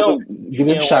 He just wants to get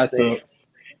him shots up.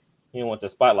 He don't want the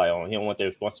spotlight on. He don't want the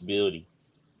responsibility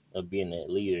of being that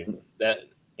leader. And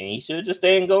he should just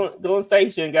stay and go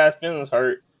station. Guys' feelings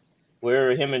hurt.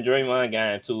 Where him and Draymond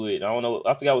got into it. I don't know.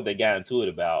 I forgot what they got into it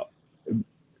about.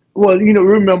 Well, you know,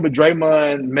 remember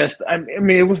Draymond messed. I mean,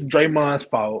 it was Draymond's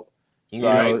fault.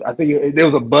 Right. You know, I think there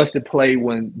was a busted play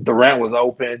when Durant was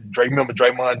open. Remember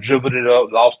Draymond dribbled it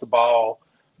up, lost the ball.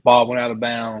 Ball went out of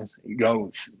bounds. You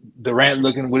know, Durant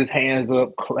looking with his hands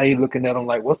up, Clay looking at him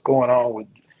like, "What's going on with?"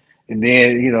 And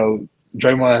then, you know,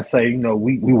 Draymond say, "You know,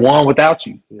 we won without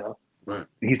you." You know, right.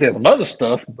 He said some other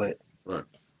stuff, but right.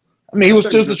 I mean, he was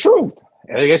still the truth.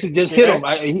 I guess it just hit him.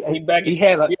 He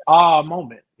had an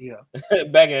moment. Yeah.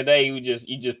 Back in the day, you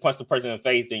just punch the person in the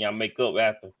face, then y'all make up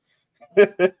after.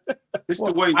 It's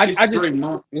the way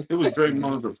Draymond. It was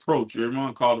Draymond's approach.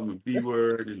 Draymond called him a B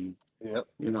word, and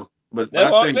you know. But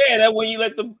that's what I'm saying. That's when you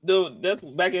let that's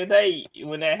back in the day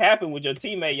when that happened with your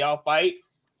teammate, y'all fight.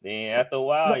 Then after a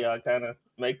while, y'all kind of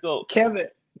make up.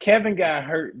 Kevin got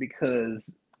hurt because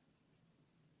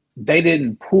they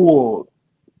didn't pull.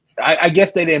 I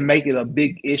guess they didn't make it a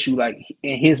big issue like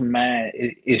in his mind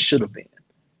it should have been,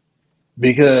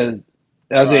 because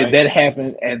that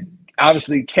happened, and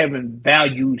obviously Kevin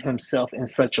valued himself in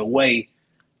such a way,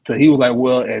 so he was like,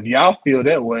 well, if y'all feel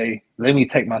that way, let me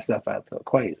take myself out of the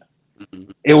equation.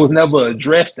 Mm-hmm. It was never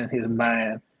addressed in his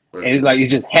mind, and it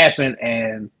just happened,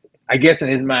 and I guess in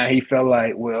his mind he felt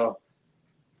like, well,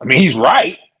 I mean, he's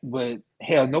right, but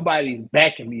hell, nobody's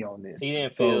backing me on this. He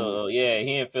didn't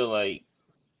feel like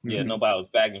nobody was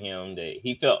backing him. That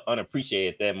he felt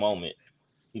unappreciated at that moment.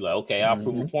 He like, okay, I'll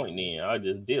prove a point then. I'll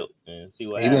just dip and see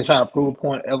what happens. He's been trying to prove a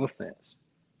point ever since.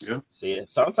 Yeah. See,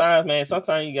 sometimes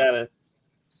you gotta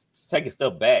take a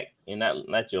step back and not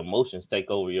let your emotions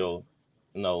take over your,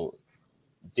 you know,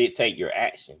 dictate your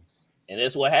actions. And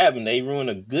that's what happened. They ruined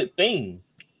a good thing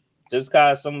just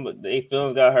because their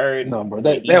feelings got hurt. No, bro,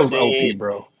 that was OP,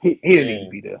 bro. He didn't need to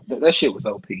be there. That shit was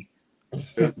OP.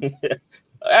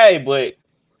 Hey, but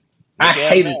I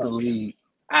hated the league.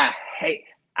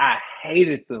 I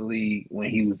hated the league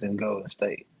when he was in Golden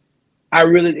State. I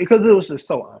really, because it was just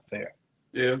so unfair.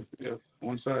 Yeah,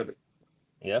 one-sided.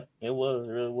 Yeah, it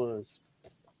really was.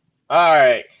 All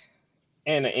right,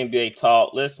 and the NBA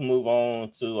talk. Let's move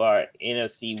on to our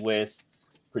NFC West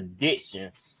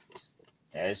predictions.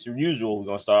 As usual, we're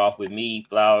gonna start off with me,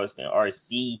 Flowers, and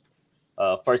RC.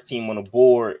 First team on the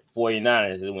board,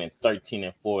 49ers. They went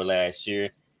 13-4 last year.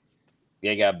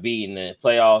 They got beat in the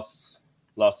playoffs,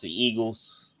 lost to the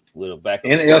Eagles with a backup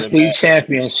NFC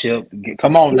championship.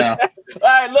 Come on now.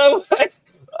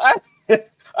 I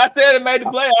said it made the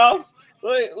playoffs.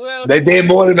 Well, they did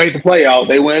more than make the playoffs.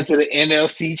 They went to the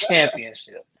NFC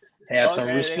championship. Have some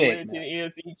respect. They went to the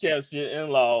NFC championship and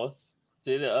lost.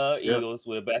 to the Eagles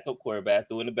with a backup quarterback.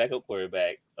 Threw in the backup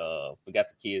quarterback. Forgot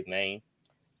the kid's name.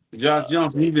 Josh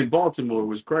Johnson, he's in Baltimore,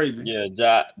 was crazy. Yeah,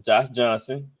 Josh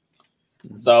Johnson.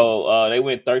 So they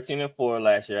went 13-4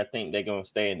 last year. I think they're gonna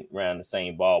stay around the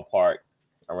same ballpark,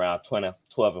 around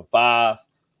 12-5.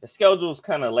 The schedule is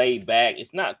kind of laid back.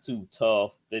 It's not too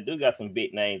tough. They do got some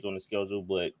big names on the schedule,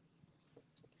 but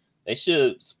they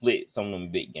should split some of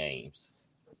them big games.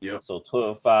 Yep. So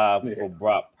 12-5 for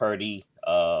Brock Purdy.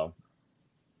 I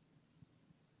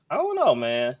don't know,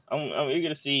 man. I'm eager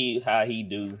to see how he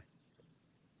do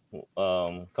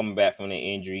coming back from the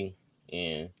injury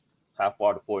and how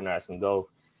far the 49ers can go.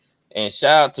 And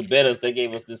shout out to bettors. They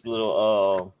gave us this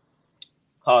little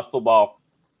college football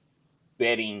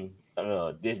betting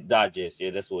this digest. Yeah,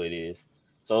 that's what it is.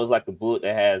 So it's like a book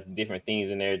that has different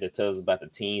things in there that tells us about the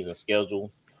teams and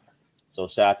schedule. So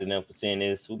shout out to them for sending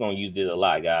this. We're gonna use this a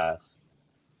lot, guys.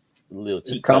 A little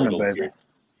cheat code over here.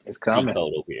 It's coming. Cheat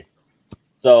code over here.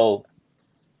 So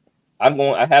I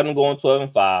have them going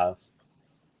 12-5.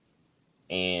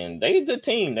 And they a good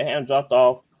team. They haven't dropped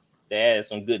off. They added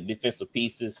some good defensive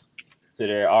pieces to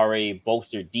their already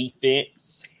bolstered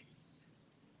defense.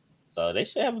 So they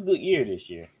should have a good year this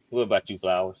year. What about you,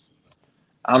 Flowers?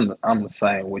 I'm the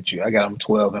same with you. I got them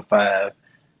 12-5.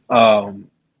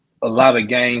 A lot of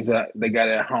games that they got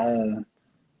at home,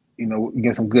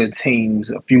 against some good teams,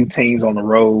 a few teams on the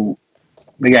road.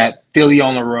 They got Philly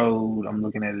on the road. I'm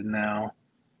looking at it now.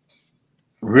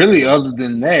 Really, other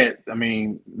than that, I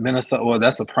mean, Minnesota, well,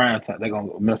 that's a prime time.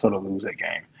 Minnesota lose that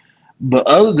game. But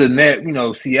other than that,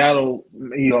 Seattle,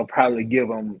 probably give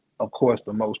them, of course,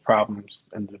 the most problems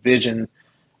in the division.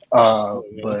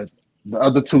 But the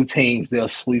other two teams, they'll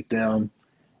sweep them.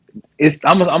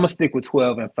 I'm gonna stick with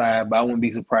 12-5, but I wouldn't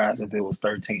be surprised if it was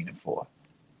 13-4.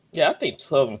 Yeah, I think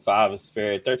 12-5 is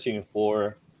fair.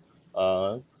 13-4,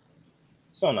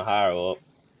 it's on the higher up,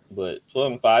 but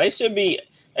 12-5,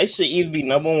 they should either be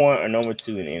number 1 or number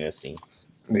 2 in the NFC.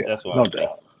 Yeah, that's what no I'm thinking.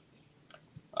 doubt.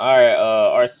 All right,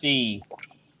 RC.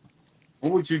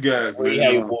 What would you guys? Where you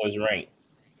have your boys ranked?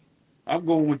 I'm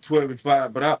going with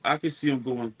 12-5, but I can see them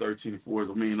going 13-4.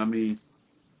 I mean,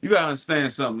 you gotta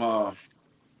understand something.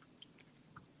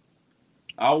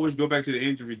 I always go back to the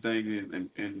injury thing,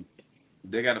 and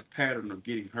they got a pattern of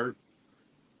getting hurt.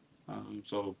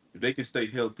 So if they can stay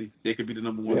healthy, they could be the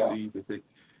number 1 seed. If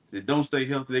they don't stay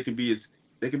healthy, they can be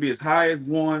as high as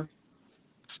 1.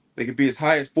 They can be as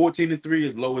high as 14-3,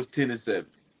 as low as 10-7.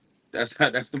 That's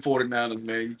the 49ers,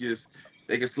 man.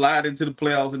 They can slide into the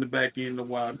playoffs in the back end of the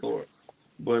wild card.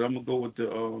 But I'm gonna go with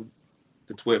the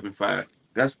 12-5.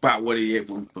 That's about what it is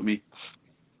for me.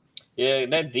 Yeah,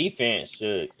 that defense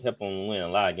should help them win a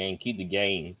lot of games, keep the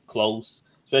game close,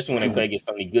 especially when they play against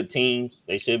so many good teams.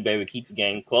 They should be able to keep the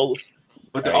game close.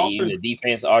 But the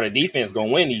defense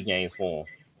gonna win these games for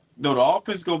them. No, the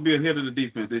offense is gonna be ahead of the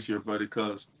defense this year, buddy,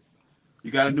 because you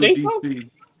got a new DC. So?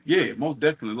 Yeah, most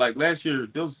definitely. Like last year,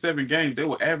 those 7 games, they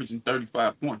were averaging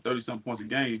 35 points, 30-something points a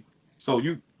game. So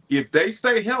if they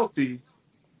stay healthy,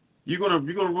 you're gonna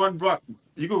run Brock.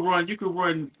 You could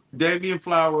run Damian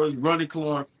Flowers, Ronnie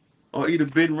Clark, or either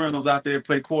Ben Reynolds out there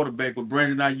play quarterback with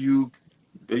Brandon Ayuk,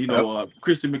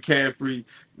 Christian McCaffrey,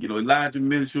 Elijah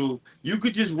Mitchell. You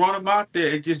could just run them out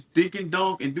there and just dink and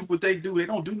dunk and do what they do. They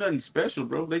don't do nothing special,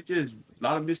 bro. They just a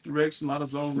lot of misdirection, a lot of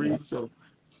zone reads. So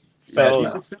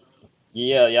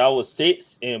yeah, y'all was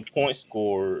 6 in points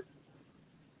scored.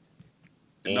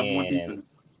 Number 1 defense.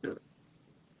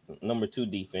 Number 2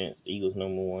 defense. Eagles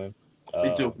number 1.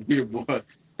 Here, boy.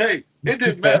 Hey, it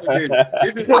didn't matter.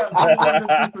 It didn't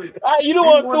matter. You don't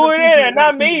want to throw it in there,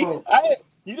 not me.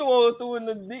 You don't want to throw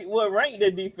in what rank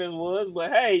the defense was,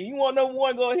 but hey, you want number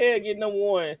 1? Go ahead and get number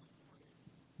 1.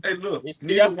 Hey, look,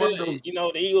 the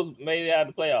Eagles made it out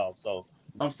of the playoffs, so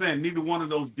I'm saying neither one of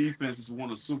those defenses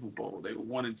won a Super Bowl. They were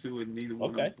 1 and 2, and neither one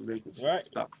of them was able to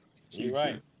stop. You're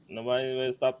right. Nobody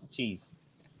was stop the Chiefs.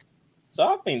 So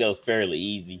I think that was fairly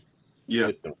easy. Yeah.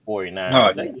 With the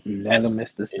 49ers.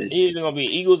 Unanimous decision. It's either going to be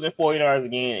Eagles and 49ers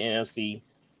again in NFC.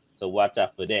 So watch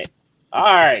out for that. All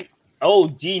right.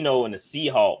 Gino and the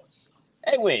Seahawks.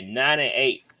 They went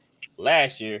 9-8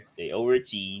 last year. They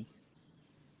overachieved.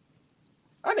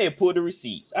 I need to pull the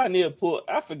receipts. I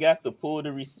forgot to pull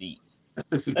the receipts.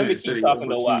 Let me keep talking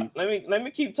though. Let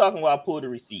me keep talking while I pull the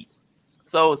receipts.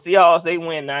 So Seahawks, they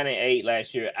went 9-8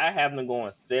 last year. I have them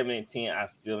going 7-10. I'm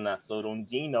still not sold on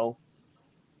Gino.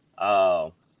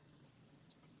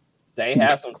 They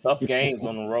have some tough games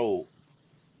on the road.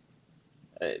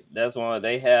 That's why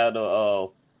they had the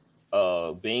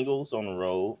Bengals on the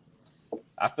road.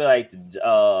 I feel like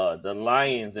the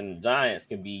Lions and the Giants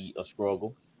can be a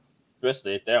struggle,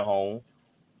 especially if they're home.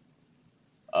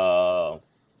 The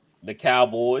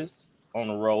Cowboys on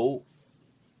the road.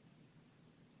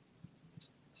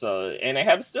 So, and they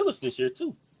have the Steelers this year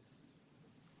too.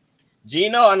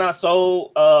 Gino, and I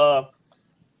sold.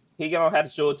 He gonna have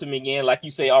to show it to me again, like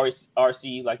you say,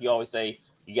 RC, like you always say,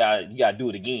 you gotta do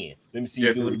it again. Let me see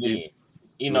you do it again.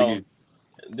 You know,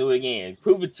 do it again.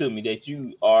 Prove it to me that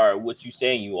you are what you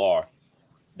saying you are.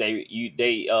 You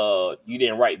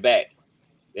didn't write back.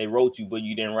 They wrote you, but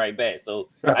you didn't write back. So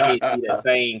I need to see that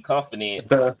same confidence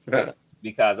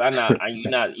because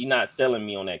you're not selling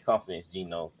me on that confidence,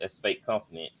 Gino. That's fake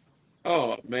confidence.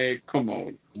 Oh man, come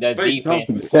on. That's fake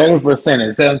defense. 7%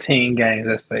 in 17 games.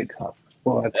 That's fake confidence.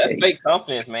 Boy, that's fake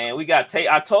confidence, man. We got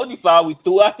tape. I told you, Flower, we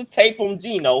threw out the tape on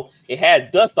Gino. It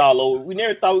had dust all over. We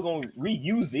never thought we were gonna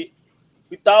reuse it.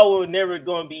 We thought we were never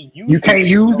gonna be used. You can't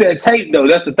use that tape though.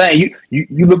 That's the thing.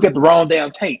 You look at the wrong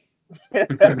damn tape.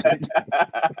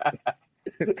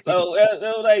 So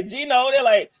they were like Gino. They're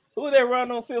like, who they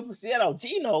run on field for Seattle?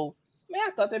 Gino. Man,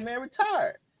 I thought that man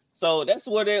retired. So that's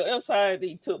how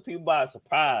they took people by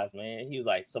surprise, man. He was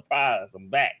like, surprise, I'm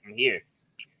back. I'm here.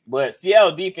 But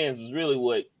Seattle defense is really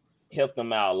what helped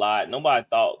them out a lot. Nobody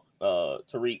thought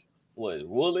Tariq was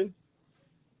Woolen.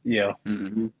 Yeah.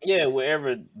 Mm-hmm. Yeah, would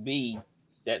ever be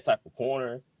that type of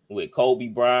corner with Kobe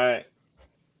Bryant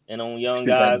and on young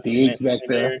guys. Back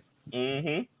there.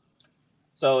 Mm-hmm.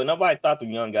 So nobody thought the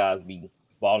young guys be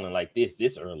balling like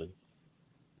this early.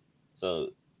 So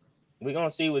we're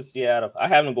gonna see with Seattle. I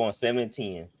have them going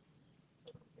 7-10.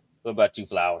 What about you,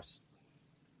 Flowers?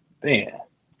 Man,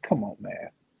 come on, man.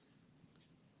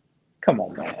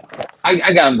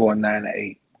 I got them going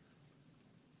 9-8.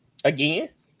 Again?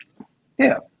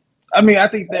 Yeah. I mean, I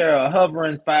think they're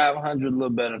hovering 500, a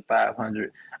little better than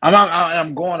 500.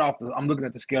 I'm going off. I'm looking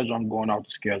at the schedule. I'm going off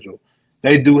the schedule.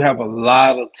 They do have a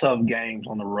lot of tough games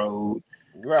on the road.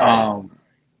 Right.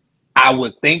 I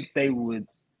would think they would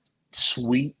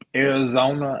sweep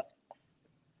Arizona,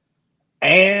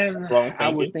 and I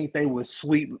would think they would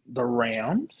sweep the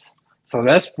Rams. So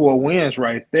that's 4 wins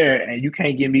right there, and you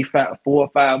can't give me 4 or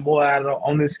 5 more out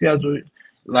on this schedule.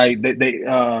 Like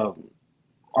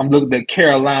I'm looking at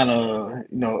Carolina.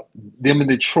 You know, them in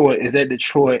Detroit. Is that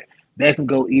Detroit? That can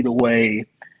go either way.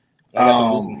 I got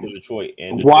them losing to Detroit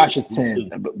and Washington.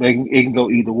 It can go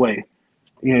either way.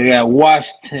 You know, they got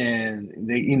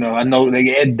Washington. I know they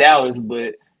had Dallas,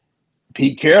 but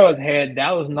Pete Carroll's had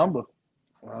Dallas number.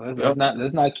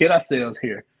 Let's not kid ourselves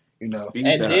here. You know,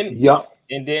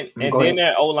 and then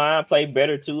that O-line played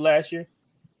better too last year.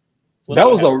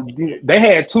 They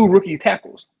had 2 rookie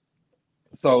tackles,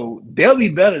 so they'll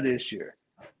be better this year.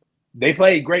 They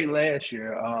played great last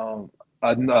year.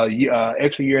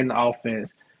 Extra year in the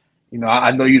offense. You know,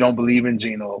 I know you don't believe in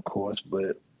Geno, of course,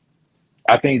 but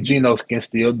I think Geno can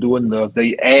still do enough.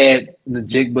 They add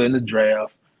Najigba in the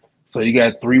draft, so you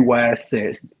got 3 wide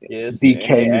sets. Yes,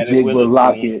 DK, Najigba,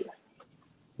 Lockett.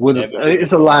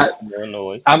 It's a lot. More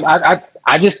noise.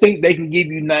 I just think they can give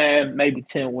you 9, maybe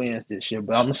 10 wins this year,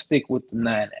 but I'm gonna stick with the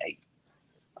 9-8.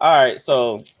 All right.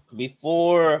 So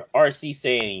before RC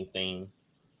say anything,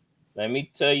 let me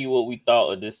tell you what we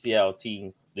thought of this Seattle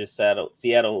team, this Seattle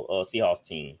Seahawks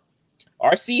team.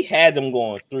 RC had them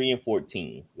going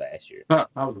 3-14 last year. I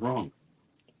was wrong.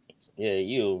 Yeah,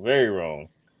 you were very wrong.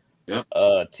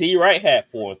 Yep. T. Wright had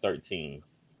 4-13.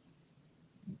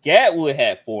 Gatwood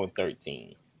had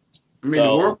 4-13. I mean,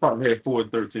 the World Cup had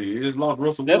 4-13. They just lost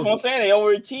Russell Wilson. That's what I'm saying. They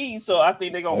overachieved, so I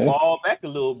think they're gonna fall back a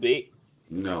little bit.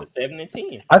 No,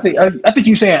 7-10. I think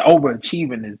you saying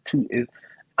overachieving is too.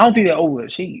 I don't think they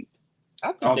overachieved.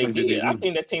 I think they did. I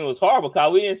think that team was horrible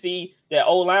because we didn't see that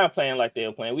old line playing like they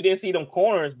were playing. We didn't see them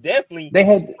corners definitely. They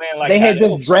had playing like they had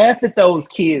just drafted those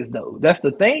kids though. That's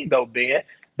the thing though, Ben.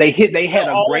 They had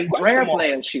a great draft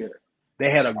last year.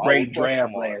 They had a great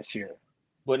draft last year.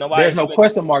 But nobody. There's no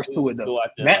question marks to it though.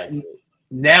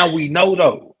 Now we know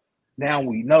though. Now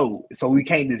we know. So we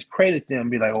can't discredit them and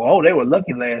be like, oh, they were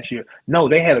lucky last year. No,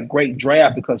 they had a great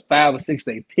draft because 5 or 6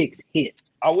 they picks hit.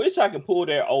 I wish I could pull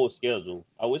their old schedule.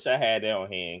 I wish I had that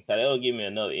on hand because that'll give me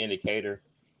another indicator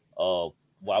of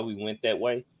why we went that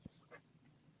way.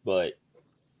 But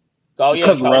we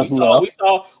saw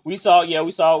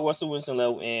Russell Wilson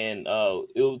level, and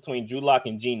it was between Drew Lock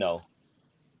and Geno.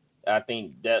 I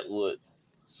think that would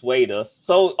swayed us.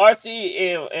 So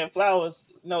RC and Flowers,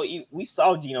 we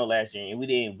saw Geno last year and we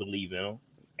didn't believe in him.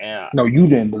 No, you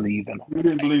didn't believe in him. You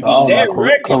didn't believe in him. That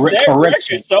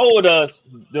record showed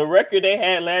us the record they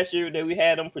had last year that we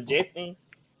had them projecting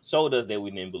showed us that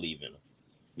we didn't believe in him.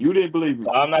 You didn't believe in him.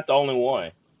 So I'm not the only one.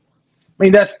 I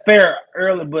mean, that's fair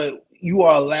early, but you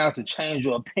are allowed to change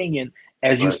your opinion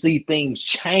as you see things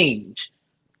change.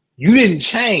 You didn't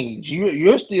change.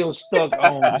 You're still stuck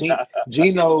on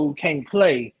Gino can't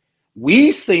play.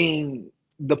 We seen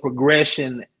the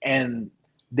progression and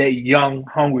that young,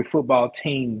 hungry football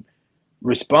team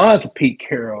respond to Pete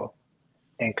Carroll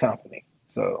and company.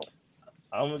 So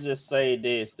I'm gonna just say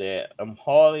this: that I'm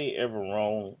hardly ever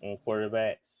wrong on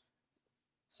quarterbacks.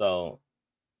 So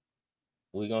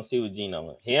we're gonna see what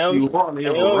Gino. You hardly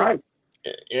ever him. right.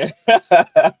 Yeah.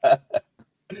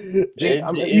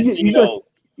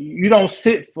 you don't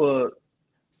sit for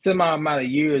semi amount of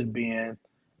years, Ben,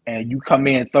 and you come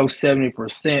in and throw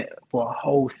 70% for a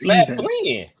whole Matt season.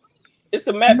 Flynn. It's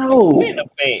a Matt Flynn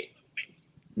effect.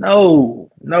 No,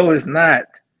 it's not.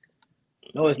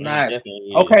 No, it's not.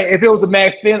 Okay, if it was the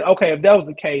Matt Flynn, okay, if that was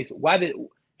the case, why did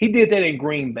he did that in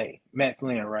Green Bay, Matt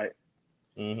Flynn, right?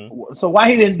 Mm-hmm. So why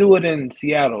he didn't do it in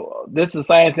Seattle? This is the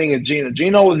same thing as Gino.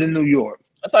 Gino was in New York.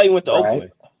 I thought he went to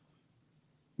Oakland.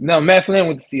 No, Matt Flynn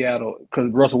went to Seattle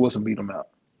because Russell Wilson beat him out.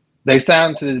 They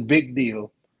signed to this big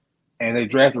deal, and they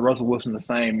drafted Russell Wilson the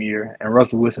same year, and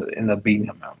Russell Wilson ended up beating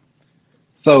him out.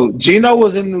 So Gino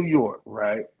was in New York,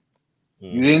 right?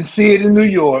 Mm-hmm. You didn't see it in New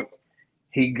York.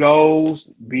 He goes,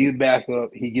 be the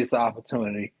backup. He gets the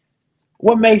opportunity.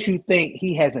 What makes you think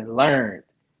he hasn't learned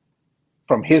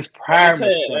from his prior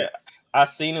mistakes? I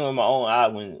seen him in my own eye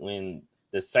when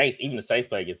the Saints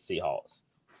played against the Seahawks.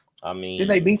 I mean,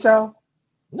 didn't they beat y'all?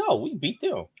 No, we beat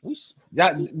them.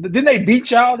 Didn't they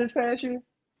beat y'all this past year?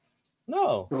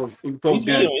 No, we beat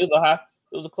him. It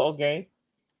was a close game.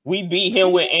 We beat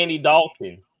him with Andy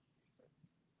Dalton.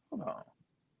 Hold on.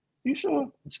 You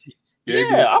sure?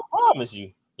 Yeah, I promise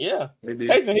you. Yeah.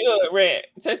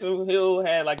 Taysom Hill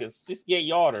had like a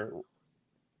 68-yarder.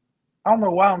 I don't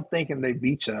know why I'm thinking they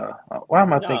beat y'all. Why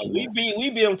am I thinking we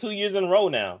beat them 2 years in a row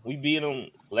now. We beat them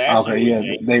last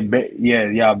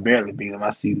year. Y'all barely beat them.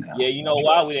 I see now. Yeah, you know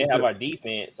why we didn't have our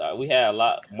defense? We had a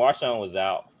lot. Marshawn was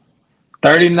out.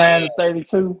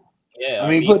 39-32. Yeah, I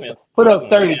mean, put up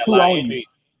 32 on you.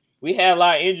 We had a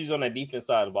lot of injuries on the defense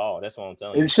side of the ball. That's what I'm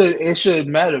telling you. It should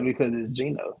matter because it's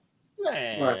Gino.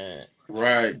 Man,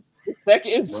 right.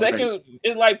 Second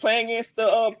is like playing against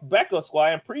the backup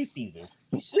squad in preseason.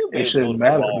 It should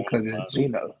matter because it's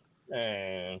Gino.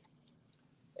 Man,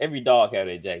 every dog had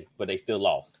a J, but they still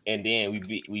lost. And then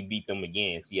we beat them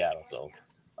again in Seattle. So,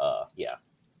 yeah.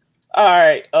 All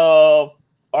right,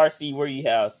 RC, where you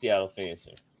have Seattle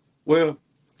finishing? Well,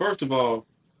 first of all,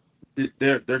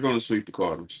 they're going to sweep the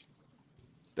Cardinals.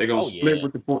 They're going to split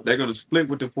with the. They're going to split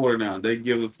with the 49ers. They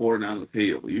give the 49ers a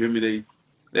pill. You hear me?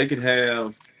 They could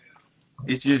have.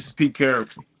 It's just Pete Carroll.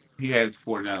 He had the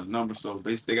 49ers number, so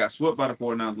they got swept by the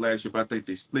 49ers last year, but I think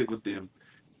they split with them.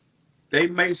 They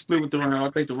may split with the Rams. I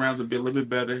think the Rams will be a little bit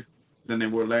better than they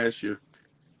were last year.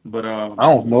 But I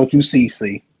don't know what you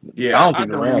see. Yeah, I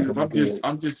don't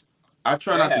either. I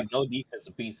try not to no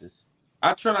defensive pieces.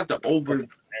 I try not to over.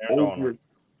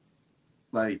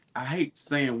 Like, I hate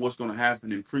saying what's going to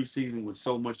happen in preseason with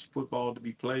so much football to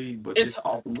be played, but it's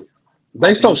awful.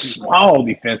 They so small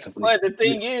defensively. But the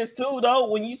thing is, too, though,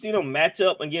 when you see them match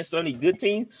up against some of these good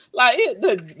teams, like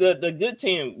the good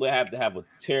team will have to have a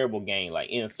terrible game, like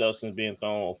interceptions being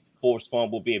thrown, forced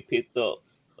fumble being picked up,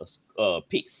 a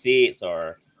pick six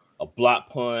or a block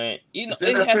punt. You know,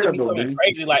 it has to be something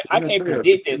crazy. Like, I can't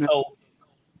predict it. So,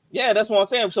 yeah, that's what I'm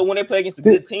saying. So when they play against a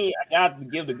good team, I got to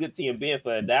give the good team a benefit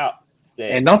of the doubt.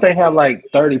 And don't they have like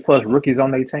 30+ rookies on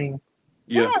their team?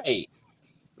 Yeah. Right.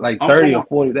 Like 30 or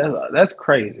 40. That's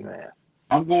crazy, man.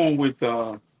 I'm going with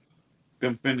them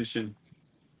finishing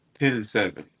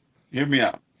 10-7. Hear me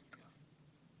out.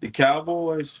 The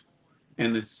Cowboys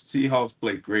and the Seahawks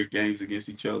play great games against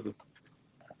each other.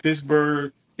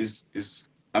 Pittsburgh is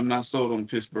I'm not sold on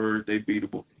Pittsburgh. They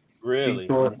beatable. Really?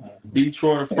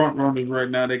 Detroit front runners right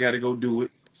now. They got to go do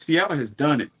it. Seattle has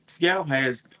done it. Seattle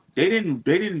has. They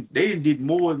did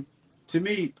more. To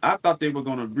me, I thought they were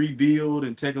going to rebuild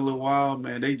and take a little while.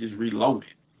 Man, they just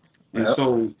reloaded. And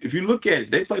so, if you look at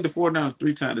it, they played the 49ers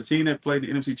 3 times. The team that played the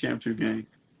NFC Championship game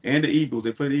and the Eagles,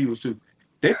 they played the Eagles too.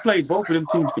 They played both of them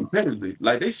teams competitively.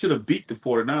 Like, they should have beat the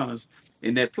 49ers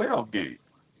in that playoff game.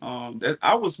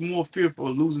 I was more fearful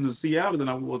of losing to Seattle than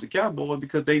I was the Cowboys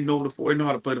because they know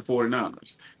how to play the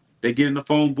 49ers. They get in the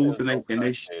phone booth and they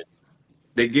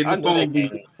get in the phone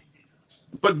booth.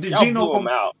 But did you know them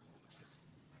out?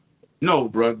 No,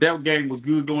 bro. That game was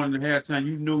good going into halftime.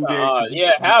 You knew that.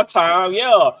 Yeah, halftime.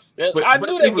 Yeah, I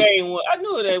knew that game. I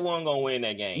knew they weren't gonna win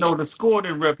that game. No, the score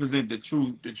didn't represent the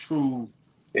true.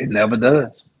 It never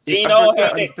does. Gino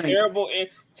had that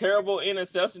terrible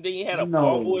interception. Then he had a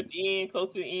fumble at the end,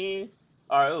 close to the end.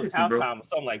 Or it was halftime or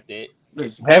something like that.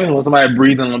 Having was somebody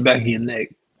breathing on the back of your neck.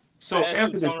 So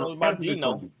after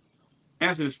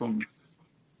answer this for me.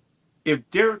 If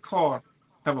Derek Carr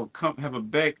have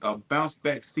a bounce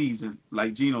back season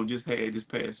like Geno just had this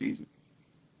past season,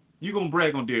 you gonna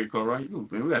brag on Derek Carr, right? Oh,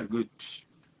 man, we got a good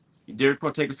Derek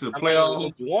Carr take us to the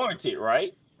playoffs. He's warranted,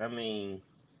 right? I mean,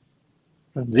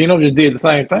 Geno just did the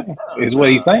same thing. Is what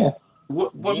he's saying.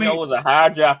 Geno was a higher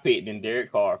draft pick than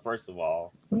Derek Carr, first of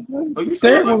all.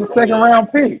 Derek was a second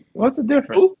round pick. What's the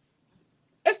difference?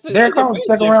 Derek Carr was a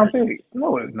second round pick.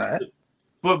 No, it's not.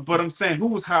 But I'm saying, who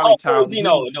was highly touted?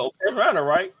 Geno, no, first rounder,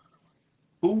 right?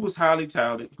 Who was highly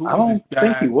touted? Who I was don't this guy?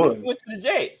 think he was. He went to the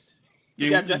Jets.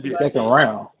 Yeah, second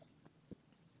round.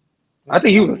 I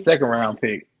think he was a second round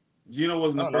pick. Geno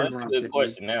wasn't the first round. That's a good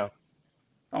question now.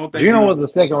 I don't think Geno was the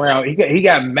second round. He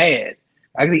got mad.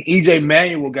 I think EJ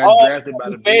Manuel got drafted by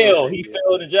the Bills. He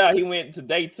failed the job. He went to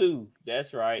day 2.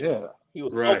 That's right. Yeah. He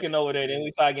was smoking over there. Then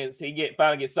we finally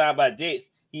get signed by Jets.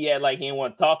 He had like he didn't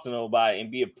want to talk to nobody and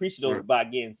be appreciative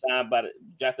about getting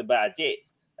drafted by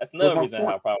Jets. That's another reason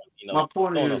how probably my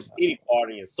point is pity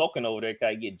party and soaking over there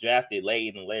because he get drafted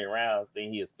late in the later rounds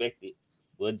than he expected.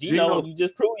 Well, Geno, you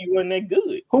just proved you wasn't that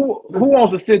good. Who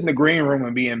wants to sit in the green room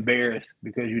and be embarrassed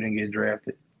because you didn't get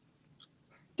drafted?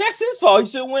 That's his fault. He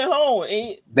should have went home.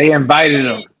 They invited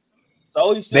him.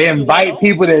 So they invite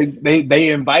people that they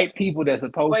invite people that's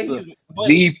supposed to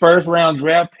be first round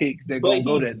draft picks that gonna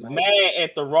go there. He's mad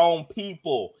at the wrong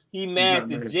people. He mad at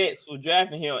the Jets for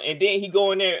drafting him, and then he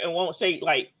go in there and won't shake.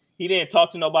 Like he didn't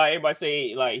talk to nobody. Everybody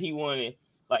say like he wanted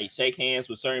like shake hands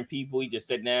with certain people. He just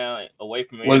sat down away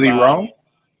from everybody. Was he wrong?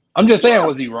 I'm just saying,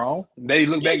 was he wrong? They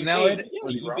look back now at it.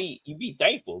 You be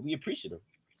thankful. Be appreciative.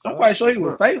 So, I'm quite sure he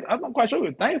was thankful. I'm quite sure he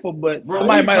was thankful, but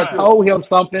somebody might have told him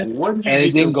something and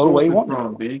it didn't go the way he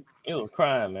wanted. It was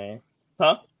crying, man.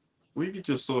 Huh? Where you get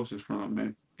your sources from,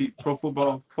 man? Pro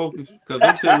Football Focus? Because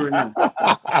I'm telling you right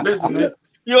now. Listen, man.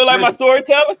 You don't like my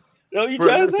storytelling? You know what you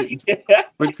trying to say?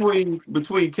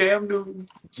 between Cam Newton,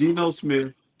 Geno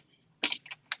Smith,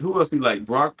 who else you like?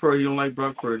 Brock Purdy. You don't like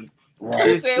Brock Purdy?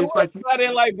 It's like I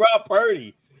didn't like Brock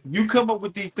Purdy. You come up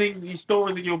with these things, these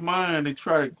stories in your mind, and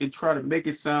try to make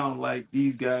it sound like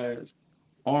these guys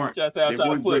aren't. Try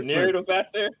to put a narrative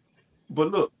out there.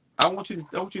 But look, I want you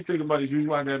to think about it. The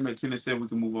reason why I got them at 10-7, we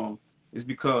can move on, is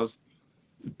because,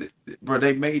 bro,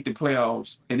 they made the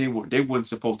playoffs, and they weren't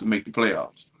supposed to make the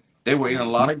playoffs. They were in a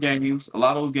lot of games. A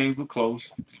lot of those games were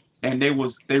close, and they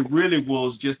really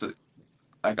was just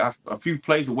a few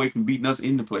plays away from beating us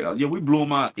in the playoffs. Yeah, we blew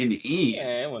them out in the end.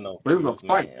 Yeah, it was a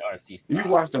fight. You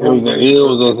watched the whole game. It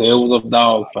was a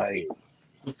dog fight.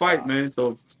 It's a fight, man.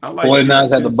 So I like 49ers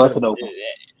had to bust it open.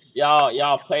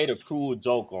 Y'all played a cruel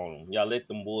joke on them. Y'all let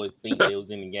them boys think they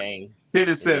was in the game.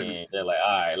 10-7. They're like,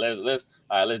 all right, let's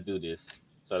do this.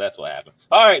 So that's what happened.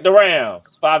 All right, the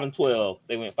Rams 5-12.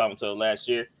 They went 5-12 last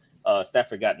year.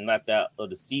 Stafford got knocked out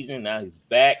of the season. Now he's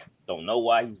back. Don't know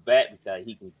why he's back because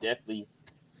he can definitely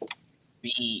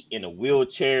be in a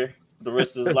wheelchair for the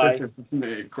rest of his life.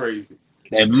 Man, crazy.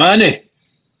 That money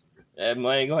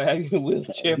gonna have you in a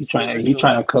wheelchair. He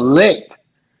trying to collect.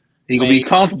 He gonna be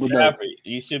comfortable though.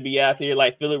 You should be out there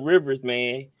like Phillip Rivers,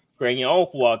 man, creating your own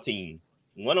football team.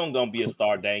 One of them gonna be a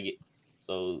star, dang it.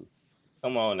 So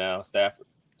come on now, Stafford.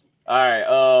 All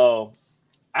right,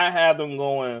 I have them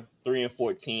going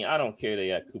 3-14. I don't care they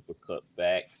got Cooper Kupp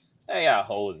back. They got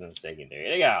holes in the secondary.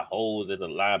 They got holes at the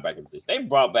linebacker position. They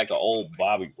brought back an old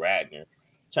Bobby Wagner,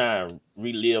 trying to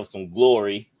relive some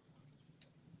glory.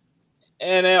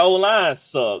 And that O-line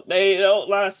sucked. The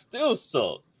O-line still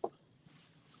sucked.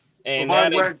 And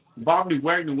Bobby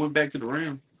Wagner went back to the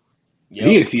Rams. Yep.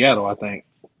 He in Seattle, I think.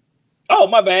 Oh,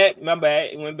 my bad.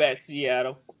 He went back to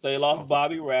Seattle. So they lost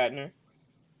Bobby Wagner.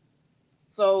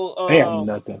 So they have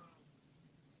nothing.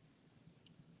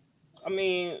 I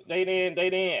mean, they didn't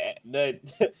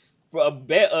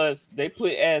bet us. They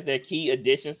put as their key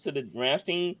additions to the Rams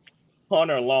team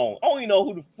Hunter Long. I don't even know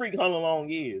who the freak Hunter Long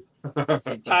is. It's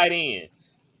a tight end.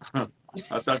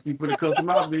 I thought you put a custom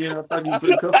out, man. I thought you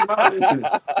put a custom out.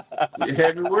 You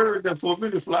had me worried that for a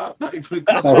minute, Fly. I thought you put a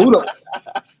custom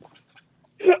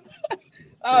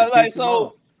out.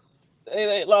 So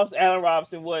they lost Allen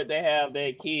Robinson. What they have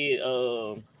their kid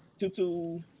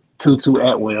Tutu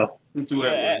Atwell.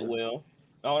 Atwell.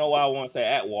 I don't know why I want to say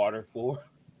Atwater for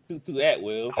Tutu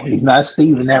Atwell. He's not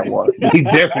Steven Atwater. He's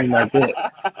definitely not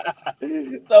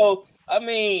that. So I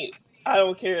mean, I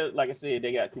don't care. Like I said,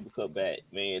 they got Cooper Kupp back.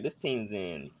 Man, this team's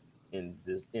in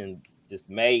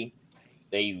dismay.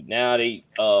 They like,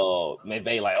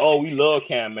 oh, we love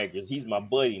Cam Akers. He's my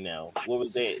buddy now. What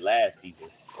was that last season?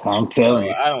 I'm telling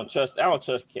you, I don't trust.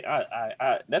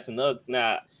 I that's another.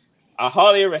 Now, I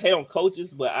hardly ever hate on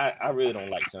coaches, but I really don't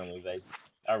like Sean McVay.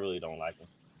 I really don't like him.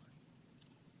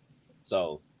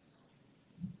 So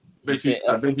I bet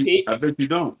you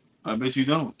don't. I bet you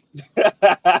don't.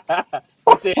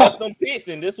 he said F them picks,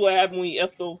 and this is what happened when you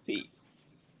F those picks.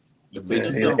 You put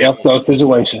yourself F those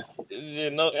situation.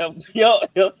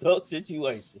 F those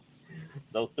situation.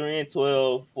 So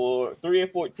 3-12 for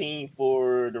 3-14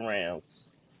 for the Rams.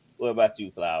 What about you,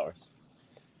 Flowers?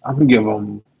 I'm gonna give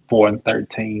them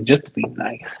 4-13 just to be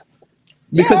nice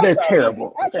because they're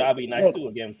terrible. I try to be nice too.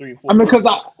 Again, 3-14. I mean, because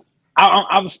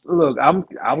I was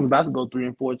about to go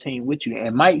 3-14 with you,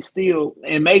 and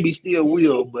maybe still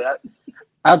will, but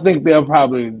I think they'll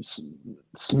probably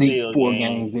sneak Still 4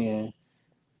 games in.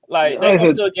 Like they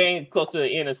gonna still game close to the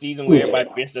end of the season where everybody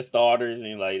bench their starters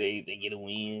and like they get a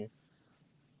win.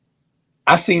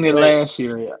 I seen it last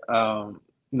year.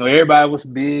 Everybody was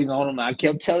big on them. I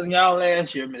kept telling y'all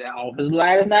last year, man, that offensive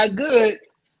line is not good.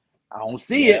 I don't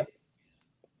see it.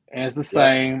 And it's the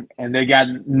same. And they got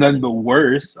nothing but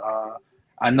worse.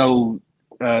 I know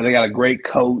they got a great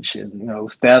coach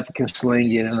and, staff can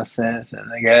sling it in a sense.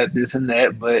 And they got this and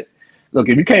that. But, look,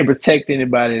 if you can't protect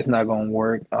anybody, it's not going to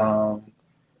work.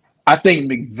 I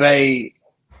think McVay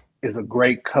is a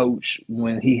great coach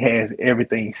when he has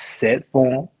everything set for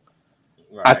him.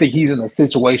 Right. I think he's in a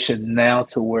situation now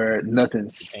to where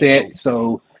nothing's set,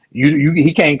 so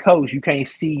he can't coach. You can't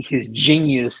see his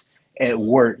genius at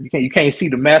work. You can't see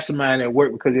the mastermind at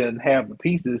work because he doesn't have the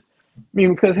pieces. I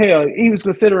mean, because hell, he was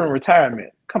considering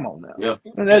retirement. Come on now,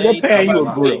 they're paying you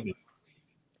a grill.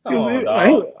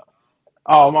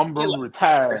 My brother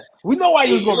retired. We know why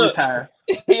he was going to retire.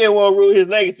 He didn't want to ruin his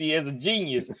legacy as a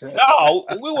genius. No,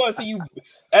 we want to see you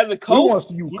as a coach. We want to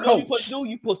see you coach. You know what you're supposed to do?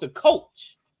 You're supposed to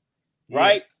coach.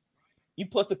 Right? Yes. You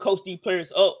supposed to coach these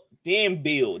players up, then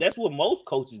build. That's what most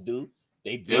coaches do.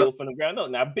 They build from the ground up.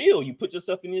 Now build. You put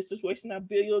yourself in this situation. Now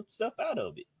build yourself out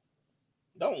of it.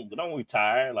 Don't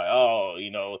retire. Like,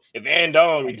 if Aaron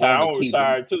Donald retire, I don't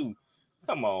retire too.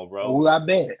 Come on, bro. Well, I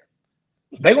bet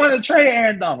they want to trade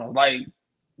Aaron Donald. Like,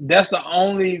 that's the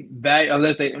only value.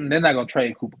 Unless they're not gonna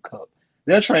trade Cooper Kupp.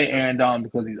 They'll trade Aaron Donald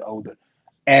because he's older.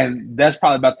 And that's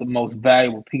probably about the most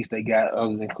valuable piece they got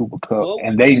other than Cooper Kupp.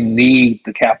 And they need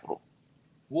the capital.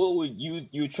 What would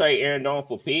you trade Aaron Donald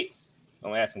for picks?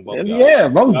 I'm asking both of y'all. Yeah,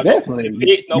 most definitely.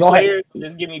 Picks, no players,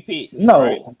 just give me picks.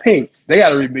 No, picks. They got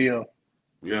to rebuild.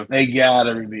 Yeah. They got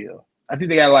to rebuild. I think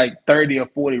they got like 30 or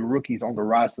 40 rookies on the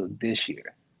roster this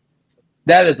year.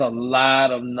 That is a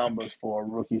lot of numbers for a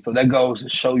rookie. So that goes to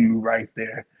show you right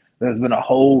there. There's been a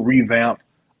whole revamp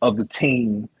of the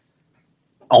team.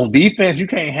 On defense, you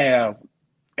can't have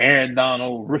Aaron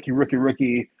Donald, rookie. That's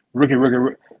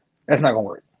not going to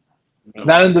work. No.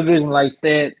 Not in a division like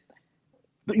that.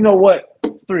 But you know what?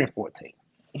 3-14.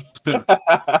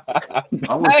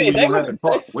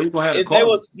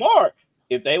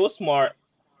 If they were smart,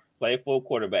 play full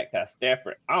quarterback. Cause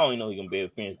Stafford, I don't even know he's going to be able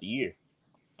to finish the year.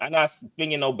 I'm not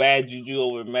thinking no bad juju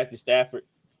over Matthew Stafford.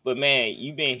 But, man,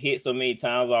 you've been hit so many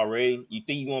times already. You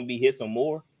think you're going to be hit some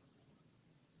more?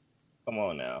 Come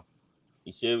on now.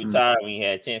 You should retire when you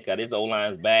had a chance because this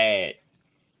O-line is bad.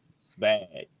 It's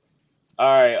bad. All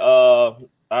right.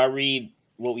 I read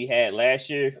what we had last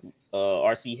year.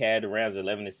 RC had the Rams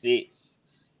 11-6.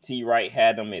 T. Wright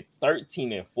had them at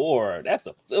 13-4. That's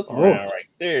a flip around right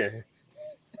there.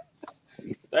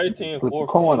 13-4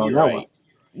 for T. Wright.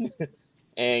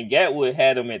 And Gatwood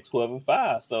had them at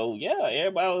 12-5. So yeah,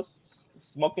 everybody was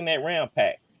smoking that round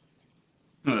pack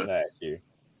last year.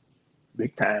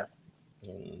 Big time.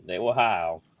 And they were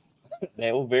high.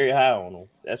 They were very high on them.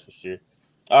 That's for sure.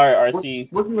 All right,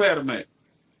 RC. What you had them at?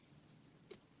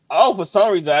 Oh, for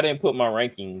some reason I didn't put my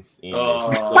rankings in.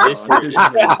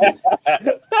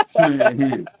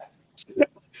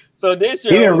 So this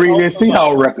year he didn't read his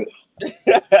Seahawks record.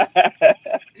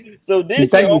 So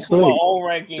this year I'm put my own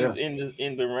rankings in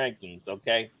the rankings.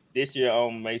 Okay, this year I'm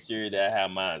gonna make sure that I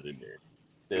have mine in there.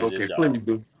 Okay,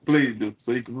 please do.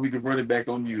 So we can run it back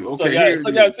on you. Okay, so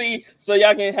y'all see, so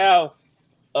y'all can have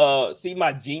see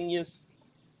my genius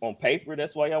on paper.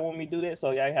 That's why y'all want me to do that. So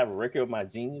y'all have a record of my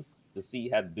genius to see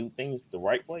how to do things the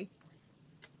right way.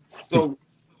 So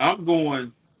I'm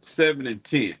going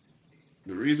 7-10.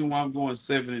 The reason why I'm going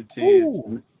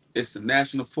 7-10 it's the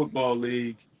National Football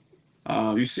League.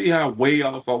 You see how way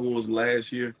off I was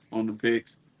last year on the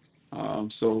picks.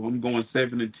 So I'm going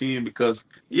 7-10 because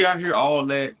I hear all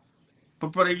that,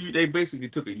 but they basically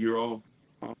took a year off.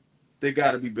 They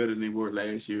got to be better than they were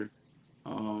last year.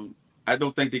 I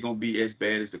don't think they're gonna be as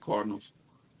bad as the Cardinals.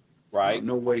 Right?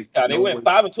 No way. They went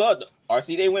 5-12.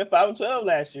 RC they went 5-12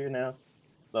 last year now.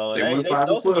 So they went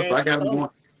 5-12. So I got them going.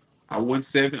 I went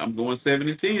 7. I'm going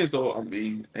 7-10. So I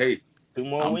mean, hey. 2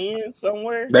 more wins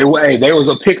somewhere. They was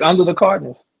a pick under the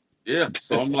Cardinals. Yeah,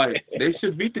 so I'm like, they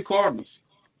should beat the Cardinals.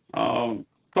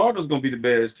 Cardinals gonna be the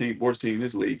best team, worst team in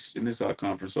this league, in this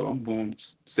conference. So I'm going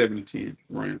 7-10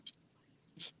 Rams.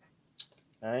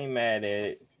 I ain't mad at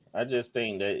it. I just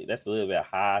think that that's a little bit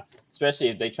high, especially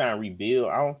if they try and rebuild.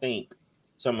 I don't think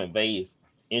Sherman Bay is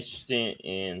interested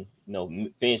in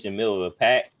finishing middle of the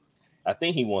pack. I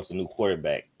think he wants a new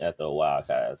quarterback after a while,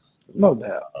 guys. No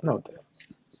doubt, no doubt.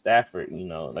 Stafford,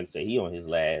 like I said, he on his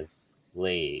last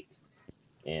leg,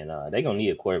 and they're gonna need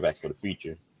a quarterback for the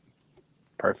future.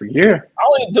 Perfect year.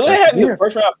 Do they have a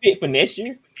first round pick for next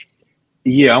year?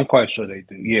 Yeah, I'm quite sure they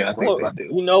do. Yeah, I think they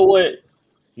do. You know what?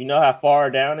 You know how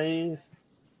far down it is?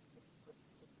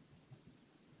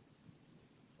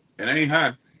 It ain't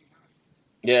high.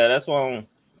 Yeah, that's what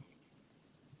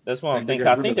I'm thinking.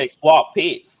 I think they swapped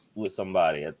picks with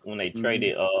somebody when they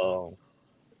traded for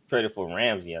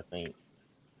Ramsey, I think.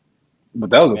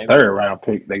 But that was a third round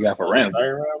pick they got for Ramsey.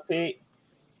 Third round pick?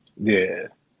 Yeah.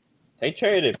 They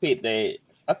traded a pick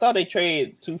I thought they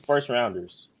traded 2 first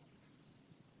rounders.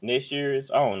 Next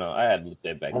year's, I don't know. I had to look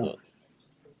that back up.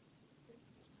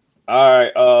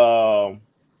 All right,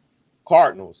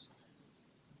 Cardinals.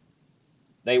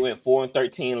 They went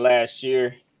 4-13 last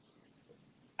year.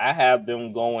 I have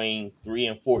them going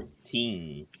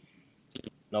 3-14.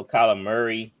 No, Kyler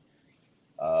Murray.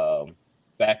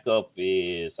 Backup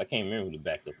is I can't remember who the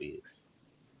backup is.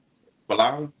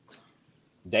 Blau.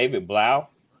 David Blau.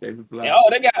 David Blau.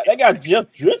 And, they got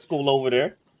Jeff Driscoll over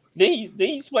there. Did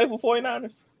he play for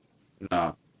 49ers?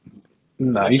 No.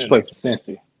 No, he's played for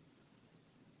Cincy.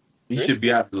 He should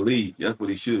be out of the league. That's what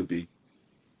he should be.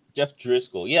 Jeff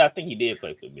Driscoll. Yeah, I think he did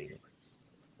play for the Bengals.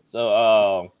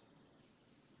 So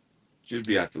should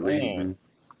be out the league, man.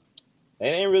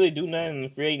 They didn't really do nothing in the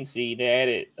free agency. They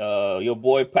added your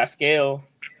boy Pascal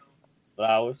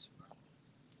Flowers.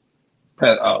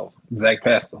 Zach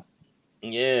Pascal.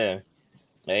 Yeah.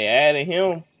 They added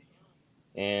him.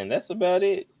 And that's about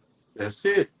it. That's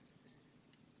it.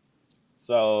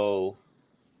 So,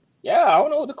 yeah, I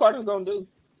don't know what the Cardinals going to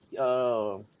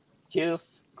do.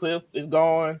 Cliff is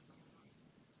gone.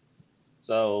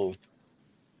 So,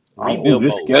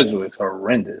 this schedule is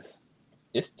horrendous.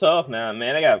 It's tough now,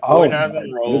 man. They got 49ers on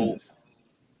the road.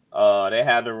 They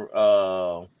had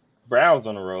the Browns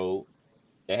on the road.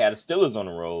 They had the Steelers on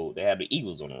the road. They had the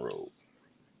Eagles on the road.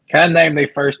 Can I name their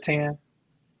first 10?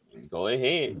 Go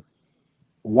ahead.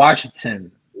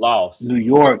 Washington. Lost. New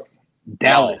York.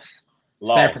 Dallas.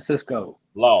 Lost. San Francisco.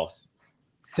 Lost.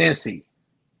 Cincy.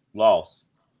 Lost.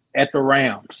 At the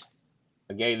Rams.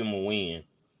 I gave them a win.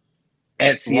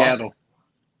 At Seattle.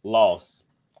 Lost.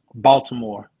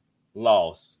 Baltimore.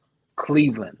 Lost.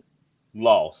 Cleveland.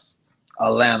 Lost.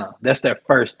 Atlanta. That's their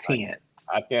first 10.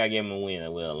 I think I gave them a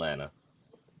win with Atlanta.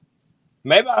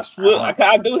 Maybe I split.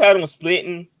 I do have them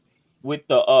splitting with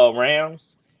the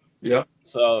Rams. Yeah.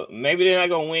 So maybe they're not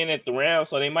gonna win at the Rams,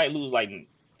 so they might lose like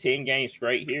 10 games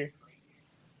straight here.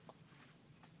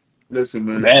 Listen,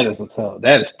 man. That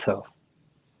is tough.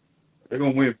 They're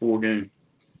gonna win 4 games.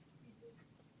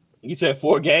 You said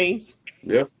 4 games?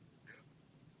 Yep.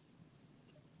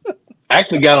 I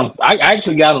actually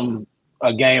got them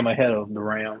a game ahead of the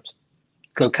Rams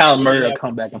because Kyler Murray will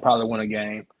come back and probably win a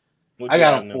game. I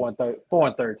got them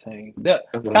 4-13.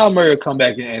 Kyler Murray will come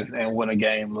back and win a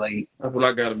game late. That's what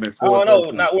I got him at 4-13. Oh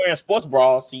no, not wearing sports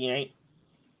bras. He ain't.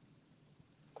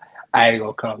 I ain't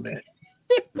gonna comment.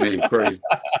 Man, crazy.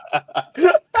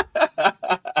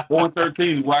 4-13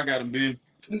 is why I got him, Ben.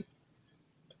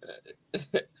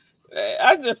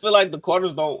 I just feel like the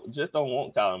Cardinals don't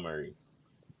want Kyler Murray.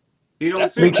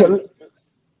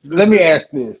 Let me ask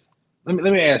this. Let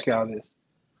me ask y'all this.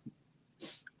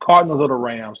 Cardinals or the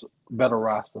Rams better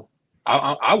roster?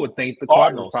 I would think the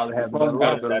Cardinals probably have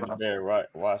a better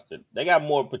roster. They got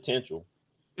more potential.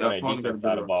 Yeah, defense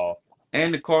side of the ball.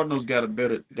 And the Cardinals got a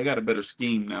better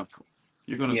scheme now.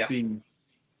 You're gonna see,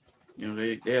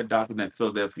 they're adopting that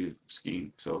Philadelphia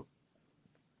scheme. So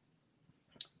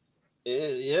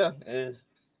it's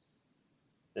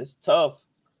tough,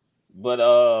 but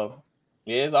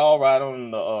it's all right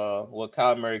on the what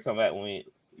Kyler Murray come back when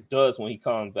he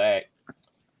comes back.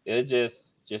 It's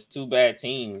just 2 bad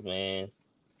teams, man.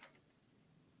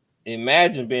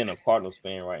 Imagine being a Cardinals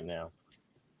fan right now.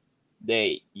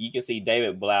 You can see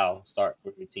David Blau start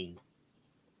for your team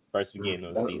first beginning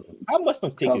of the season. How much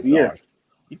them tickets are?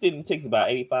 You think the tickets about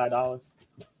 $85?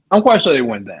 I'm quite sure they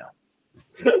went down.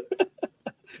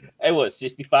 Hey, what,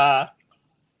 65?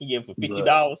 You get them for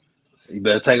 $50? You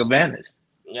better take advantage.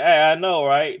 Yeah, I know,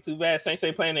 right? Too bad Saints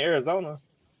ain't playing in Arizona.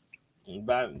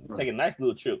 Take a nice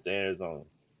little trip to Arizona.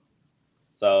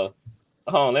 So,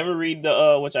 hold on, let me read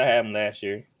the which I had them last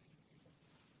year.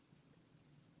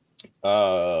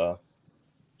 RC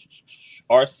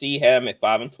had him at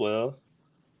 5-12.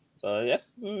 So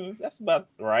that's about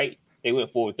right. They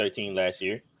went 4-13 last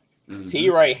year. Mm-hmm. T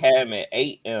Wright had him at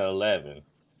 8-11.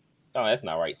 No, that's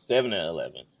not right.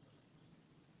 7-11.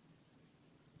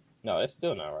 No, that's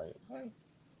still not right.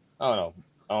 I don't know.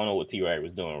 I don't know what T Wright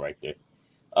was doing right there.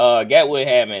 Gatwood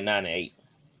had him at 9-8.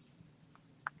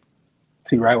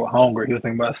 T. Wright was hungry. He was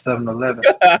thinking about 7-Eleven.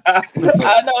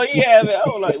 I know he had it. I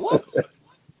was like, what?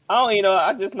 I don't even know.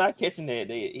 I'm just not catching that.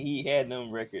 He had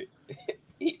them record.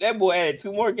 That boy added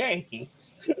 2 more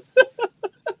games.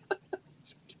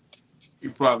 You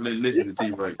probably listen to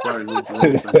T-Right. Probably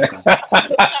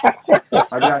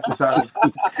I got you, Tyler.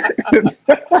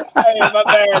 Hey, my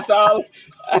bad, Tyler.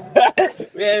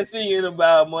 We hadn't seen you in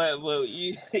about a month, but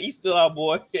he's still our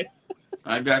boy.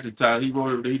 I got you, Tyler. He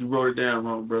wrote it down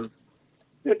wrong, brother.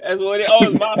 That's what it. Oh,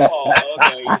 it's my fault.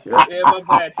 Okay, yeah, my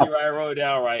bad. T-Right, I wrote it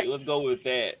down right. Let's go with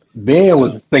that. Ben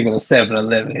was thinking of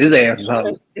 7-Eleven. His ass was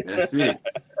hungry. That's it.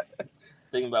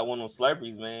 Thinking about one of those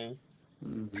Slurpees, man.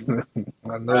 Mm-hmm.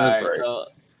 I know All that's right, right.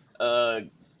 so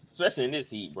especially in this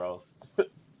heat, bro.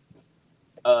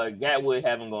 Gatwood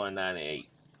having going 9-8.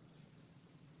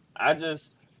 I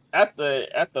just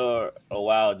after a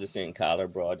while just in collar,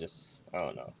 bro. I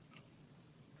don't know.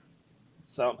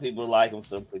 Some people like him,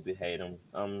 some people hate him.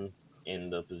 I'm in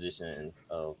the position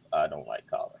of I don't like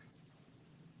collar.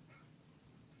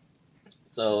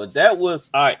 So that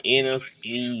was our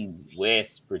NFC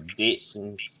West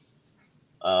predictions.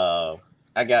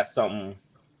 I got something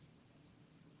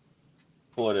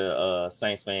for the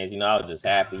Saints fans. You know, I was just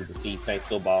happy to see Saints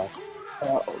football.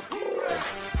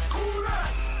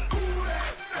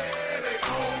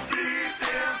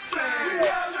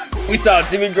 We saw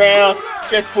Jimmy Graham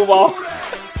catch football.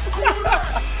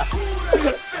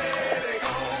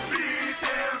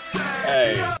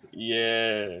 Hey,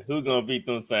 yeah, who's gonna beat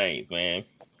them Saints, man?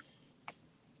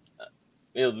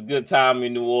 It was a good time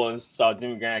in New Orleans. Saw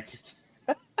Jimmy Graham catch.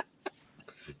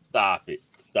 Stop it.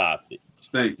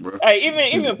 Stink, bro.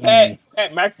 Hey, even Pat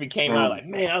McAfee came out like,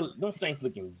 man, those Saints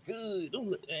looking good.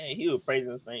 Man, he was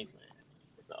praising the Saints, man.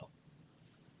 So,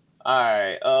 all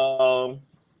right.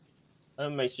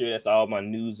 Let me make sure that's all my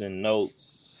news and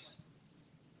notes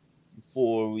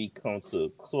before we come to a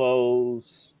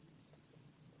close.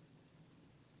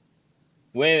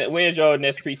 When's your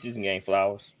next preseason game,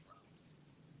 Flowers?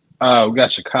 We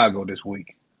got Chicago this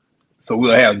week, so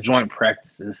we'll have joint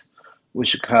practices with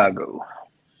Chicago.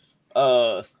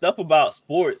 Stuff about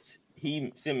sports.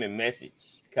 He sent me a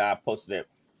message. I posted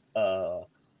that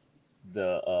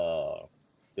the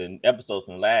episode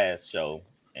from last show,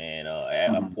 and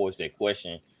I posted that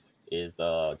question: is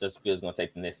Justin Fields gonna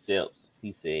take the next steps?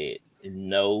 He said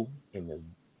no in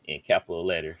capital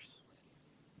letters.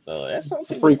 So that's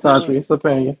something. Free country, it's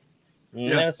opinion.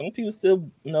 Yeah, some people still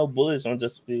bullish on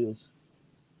Justin Fields.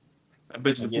 I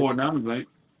bet you the 49ers, ain't.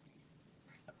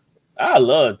 I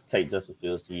love to take Justin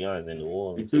Fields, to be honest, in New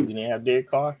Orleans. We didn't have Derek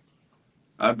Carr.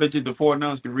 I bet you the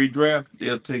 49ers can redraft.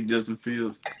 They'll take Justin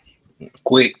Fields.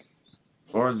 Quick.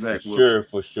 Or Zach Wilson.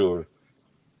 For sure.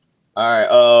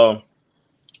 All right.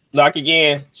 Like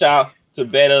again, shout out to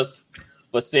bettors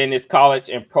for sending this college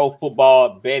and pro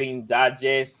football betting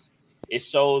digest. It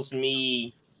shows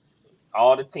me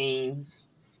all the teams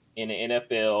in the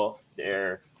NFL.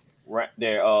 Their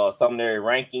some of their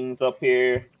rankings up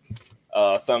here.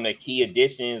 Some of their key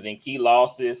additions and key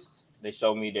losses. They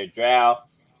show me their draft.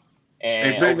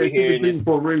 And over here in this,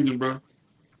 for a reason, bro.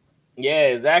 Yeah,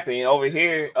 exactly. And over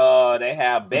here, they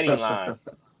have betting lines.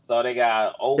 So they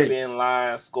got open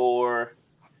line, score,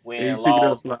 win,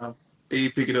 loss. They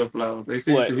pick it up, Flowers. They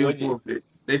sent it to him for a bit.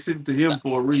 They sent it to him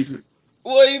for a reason.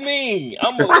 What do you mean?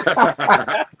 I'm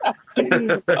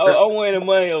winning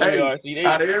money over here, RC.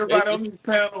 Out of everybody on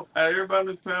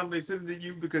this panel, they send it to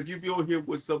you because you be on here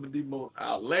with some of the most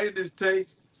outlandish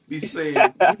takes. Be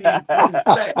saying we need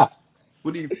facts.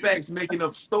 We need facts, making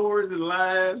up stories and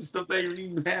lies and stuff that ain't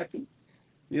even happen.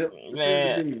 Yep,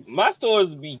 man, my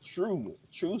stories be true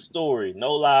story.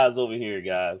 No lies over here,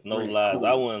 guys. No lies. Cool.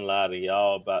 I wouldn't lie to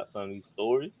y'all about some of these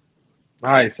stories.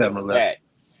 All right, 7-Eleven.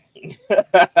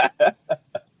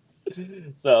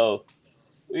 So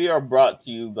we are brought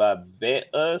to you by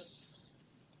Bet Us.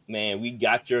 Man, we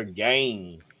got your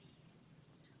game.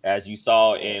 As you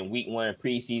saw in week 1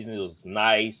 preseason, it was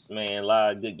nice, man. A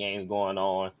lot of good games going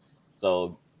on.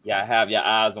 So y'all have your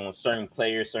eyes on certain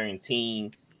players, certain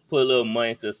team. Put a little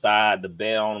money to the side to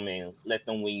bet on them and let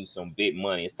them win you some big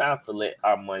money. It's time to let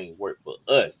our money work for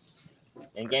us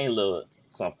and gain a little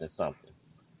something.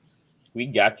 We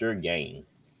got your game.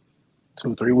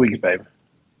 2-3 weeks, baby.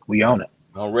 We own it.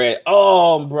 I'm ready.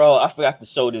 Oh, bro, I forgot to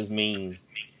show this meme.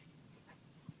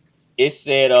 it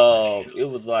said it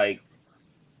was like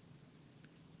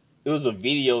it was a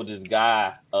video of this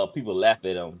guy, people laughed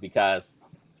at him because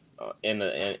on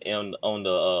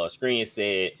the screen it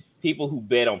said people who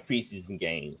bet on preseason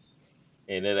games.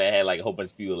 And then they had like a whole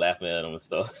bunch of people laughing at him and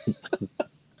stuff.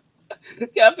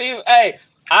 Hey,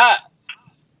 I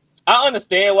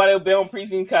understand why they bet on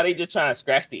preseason because they just trying to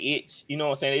scratch the itch. You know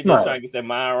what I'm saying? They just trying to get their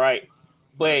mind right.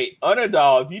 But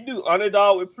underdog, if you do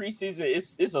underdog with preseason,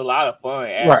 it's a lot of fun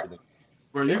actually.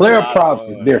 Right. Player props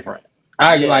is different.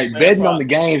 I like betting on the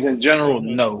games in general,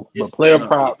 no. But player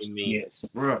props, yes.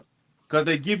 Right. Because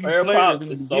they give you players in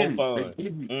the beginning. So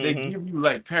they give you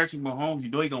like Patrick Mahomes. You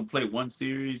know he's gonna play one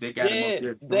series. They got him up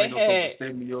there throwing up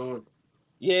 70 yards.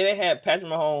 Yeah, they had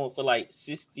Patrick Mahomes for like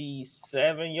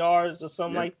 67 yards or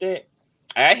something like that.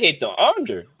 I hit the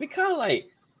under because like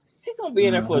he's gonna be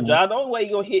in there for a job. The only way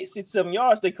he's gonna hit 67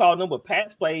 yards, they call number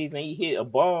pass plays and he hit a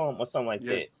bomb or something like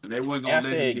that. And they weren't gonna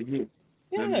let him get hit.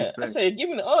 Yeah, I said give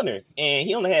me the under, and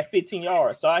he only had 15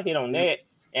 yards, so I hit on that,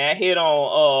 and I hit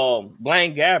on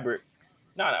Blaine Gabbert.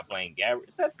 No, not Blaine Gabbert.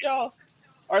 Is that y'all's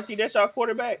RC? That's y'all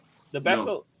quarterback, the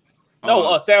backup.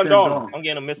 No, Sam Darnold. I'm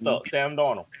getting him mixed up. Sam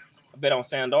Darnold. I bet on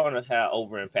Sam Darnold had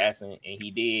over in passing, and he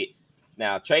did.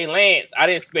 Now Trey Lance, I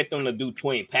didn't expect them to do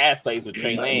 20 pass plays with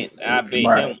Trey Lance. I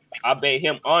bet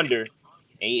him under, and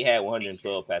he had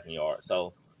 112 passing yards.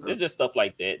 So it's just stuff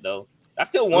like that, though. I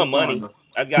still won money.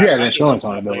 You had insurance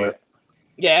on it, though, right?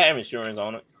 Yeah, I have insurance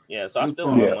on it. Yeah, so I still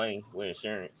won money with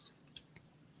insurance.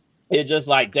 It's just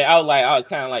like that. I was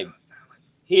kind of like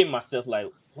hitting myself, like,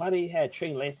 why they had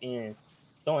Trey Lance in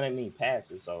throwing that many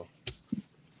passes? So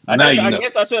I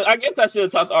guess I should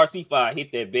have talked to RC5.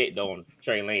 Hit that bet though on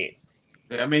Trey Lance.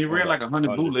 Yeah, I mean, he ran like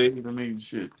 100 bootlegs. I mean,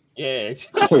 shit. Yeah,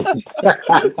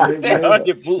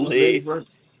 100 bootlegs.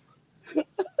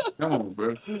 Come on,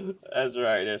 bro. That's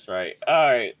right. All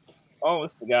right.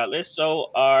 Almost forgot. Let's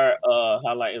show our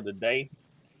highlight of the day.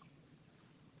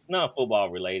 It's not football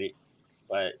related,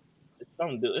 but it's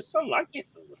something. It's something like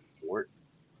this is a sport.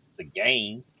 It's a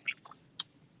game.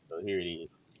 So here it is.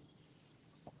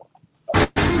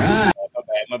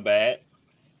 My bad.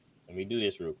 Let me do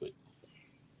this real quick.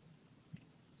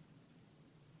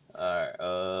 All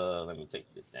right. Let me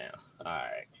take this down. All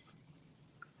right.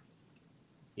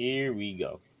 Here we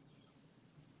go.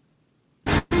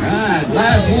 All right,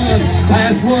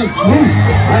 last one.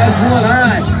 All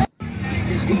right.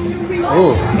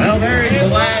 Oh, well, there is the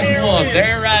last one.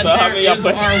 There, right so there. How many y'all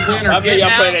play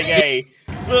that game?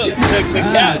 Look,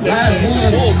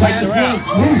 the Bulls break the round.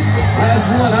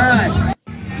 Last one, all right.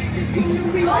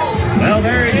 Well,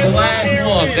 there is the last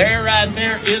one. There, right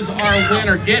there is our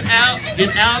winner. Get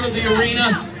out of the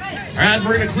arena. All right,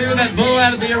 we're going to clear that bull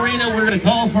out of the arena. We're going to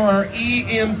call for our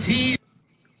EMT.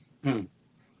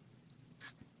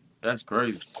 That's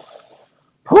crazy.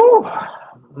 Whew.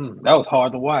 That was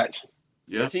hard to watch.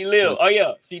 Yeah, she lived. Oh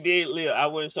yeah, she did live. I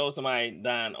wouldn't show somebody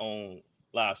dying on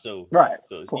live show. Right.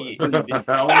 So she I don't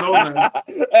know, man.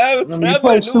 When you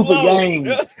play stupid games,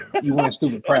 you win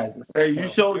stupid prizes. Hey, you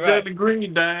showed Jalen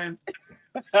Green dying.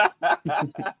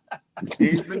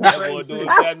 He's been that boy doing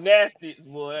gymnastics,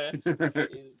 boy.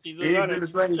 She's a runner,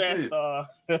 track star.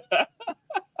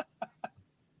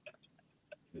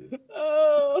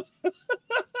 Oh.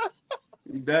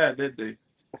 He died that day.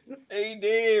 He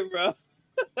did, bro.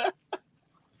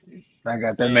 I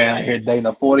got that man out here dating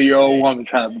a 40-year-old woman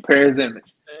trying to prepare his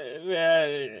image.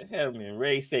 Man, I had him in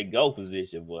Ray said go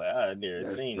position, boy. I never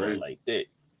seen one like that.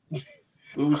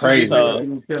 Crazy. So,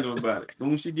 you tell them about it.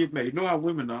 Soon as she get married, you know how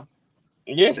women are.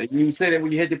 Yeah. You didn't say that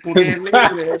when you had to put that leg.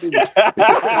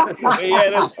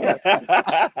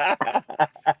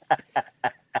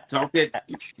 Talk that.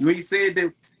 You ain't said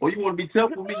that. Or you want to be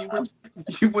tough with me?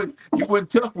 You went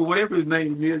tough with whatever his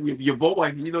name is. Your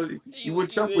boy. You know you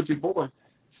went tough with your boy.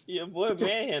 Your boy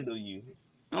manhandle you.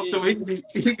 I'm telling you,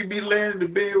 he can be laying in the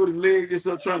bed with his legs just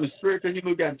up trying to stretch. Cause you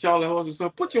know got Charlie horse or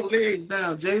something. Put your legs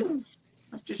down, Jalen.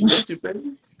 I'm just stretching,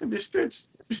 baby. I'm just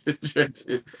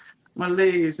stretching. My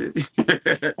legs. Bro,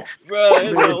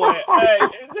 there's no way. Hey.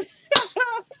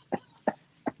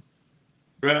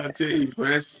 Bro, I tell you,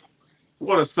 Chris,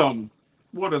 what a summer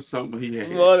he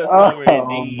had. What a summer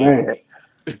indeed. Man.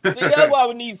 See, that's why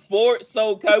we need sports.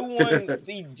 So, we want to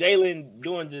see Jalen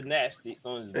doing gymnastics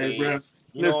on his bed. Bro,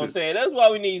 you know what I'm saying? That's why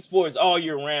we need sports all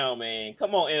year round, man.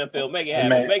 Come on, NFL, make it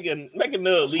happen. Make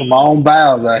another league. Simone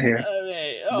Biles out here.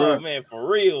 Man,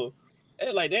 for real.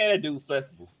 It's like that dude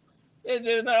flexible. It's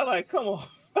just not like, come on.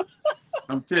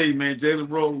 I'm telling you, man,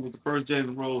 Jalen Rose was the first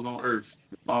Jalen Rose on earth.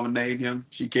 Mama named him.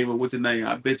 She came up with the name.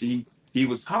 I bet you he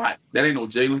was hot. That ain't no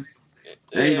Jalen.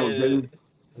 That ain't no Jalen.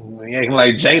 He ain't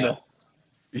like Jada.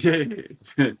 Yeah.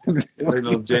 Wait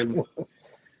on Jalen.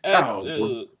 That's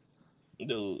Oh,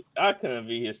 dude. I couldn't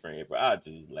be his friend, bro. I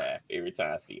just laugh every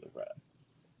time I see him, bro.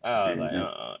 I was like,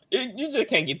 man. You just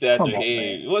can't get that out Come your on,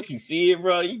 head. man. Once you see it,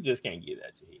 bro, you just can't get it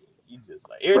out your head. You just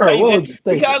like every Bro, time you what just was you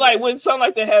thinking? because like when something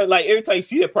like that happens, like every time you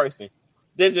see that person,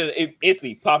 that's just it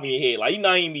instantly pop in your head. Like you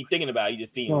not even be thinking about it, you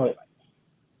just see him. No,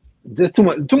 just too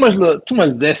much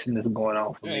zestiness going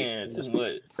on for me. Man, too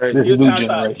much. This He was new trying to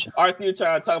talk. generation. RC was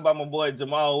trying to talk about my boy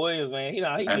Jamal Williams, man. He He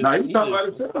just talking about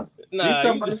himself. He nah.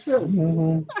 talking about himself.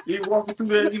 Mm-hmm. He walking through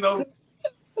there,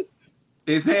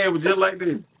 his hand was just like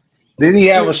this. Did he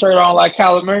have a shirt on like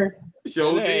Kyler Murray?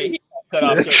 Sure Man, did. he cut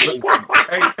off shirt.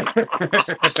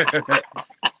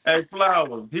 Hey,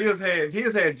 Flowers. His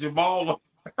had Jamal.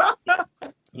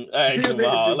 Hey, His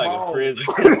Jamal, nigga like a prison.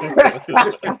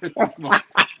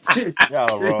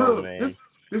 Y'all wrong, man. This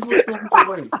what threw me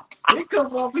away. He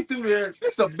come walking through there.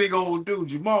 It's a big old dude.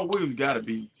 Jamal Williams got to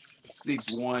be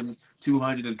 6'1",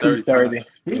 230 pounds. 230.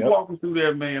 He walking through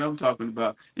there, man. I'm talking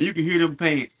about. And you can hear them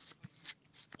pants.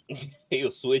 He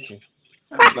was switching.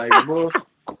 I was like, bro,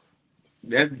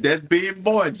 that's big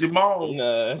boy Jamal.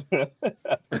 Nah.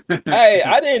 Hey,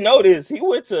 I didn't know this. He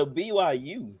went to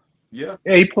BYU. Yeah,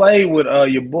 he played with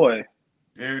your boy.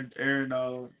 Aaron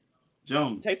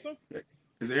Jones. Taysom?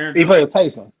 Is Aaron? He played with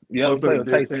Tyson. Yeah, Oh, he played with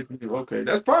Tyson. Okay,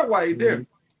 that's probably why he there.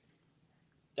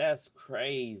 That's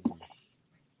crazy.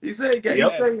 He said,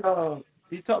 Yep.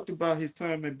 he talked about his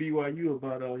time at BYU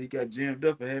about he got jammed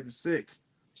up for having sex.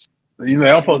 They're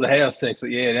not supposed to have sex.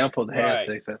 Yeah, they're not supposed to have Right.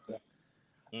 sex after.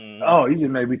 Mm-hmm. Oh, you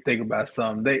just made me think about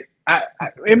something.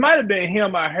 It might have been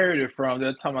him I heard it from.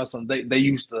 They're talking about something. They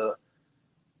used to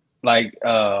like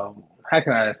how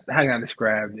can I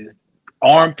describe this?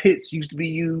 Armpits used to be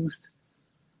used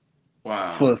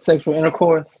for sexual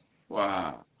intercourse.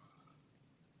 Wow.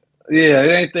 Yeah, it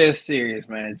ain't that serious,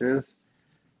 man. Just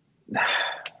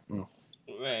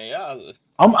Man, y'all.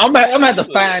 I'm gonna have to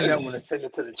find that one and send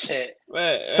it to the chat.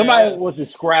 Man, Somebody was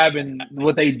describing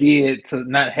what they did to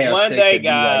not have one sex day, at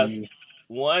guys. BYU.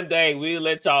 One day we'll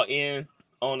let y'all in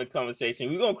on the conversation.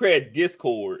 We're gonna create a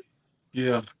Discord.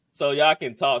 Yeah. So y'all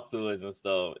can talk to us and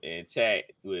stuff and chat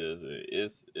with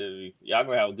us. Y'all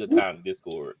gonna have a good time in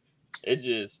Discord. It's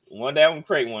just one day I'm gonna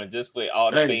create one just for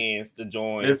all the fans to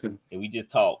join. Listen, and we just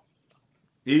talk.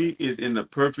 He is in the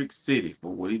perfect city for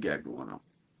what he got going on.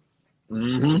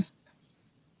 Mm-hmm.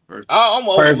 I'm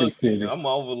overlooking. I'm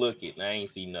overlooking. I ain't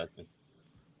see nothing.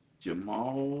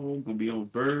 Jamal gonna be on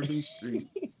Bourbon Street.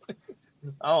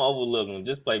 I don't overlook him.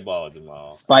 Just play ball,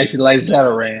 Jamal. Spicy like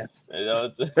Zatarans.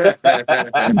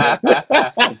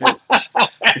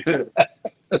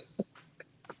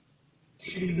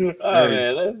 You know,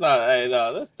 man, let's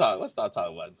talk. Let's start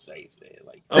talking about the Saints, man.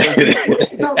 Like,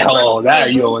 now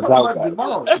you want to talk about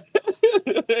Jamal.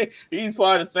 He's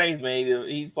part of the Saints, man.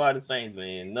 He's part of the Saints,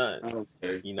 man. None.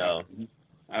 Okay. You know.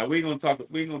 We ain't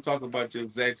gonna talk about your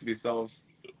Zaxby sauce.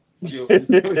 Your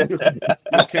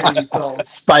candy sauce.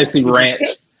 Spicy ranch.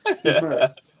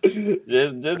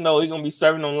 just know he's gonna be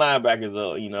serving them linebackers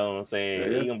up. You know what I'm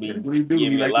saying? He's gonna be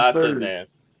giving me a lot of touchdowns.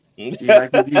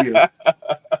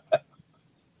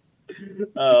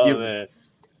 Oh man.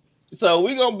 So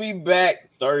we're gonna be back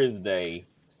Thursday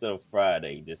instead of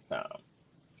Friday this time.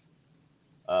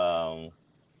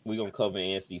 We're gonna cover the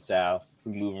NFC South.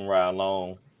 We're moving right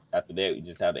along. After that, we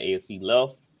just have the AFC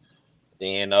left.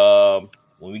 Then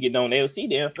when we get done with AFC,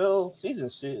 the NFL season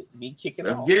should be kicking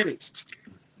off. Get it.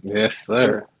 Yes,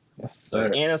 sir. Yes,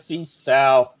 sir. So NFC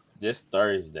South this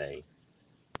Thursday.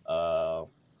 I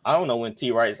don't know when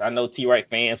T Wright. I know T Wright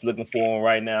fans looking for him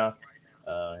right now.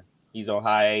 He's on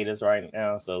hiatus right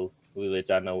now, so we'll let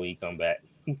y'all know when he come back.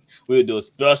 We'll do a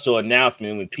special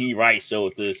announcement when T Wright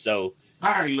shows to the show.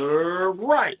 Tyler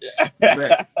Wright.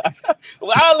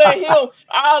 Well,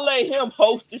 I'll let him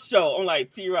host the show. I'm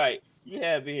like, T Wright, you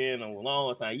have been here in a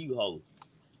long time. You host.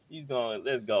 He's going,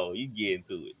 let's go. You get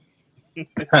into it.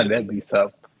 That'd be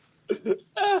something.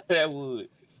 That would.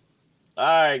 All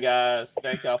right, guys.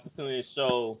 Thank y'all for tuning in the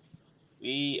show.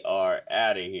 We are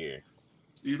out of here.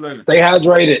 See you later. Stay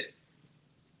hydrated.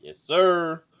 Yes,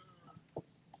 sir.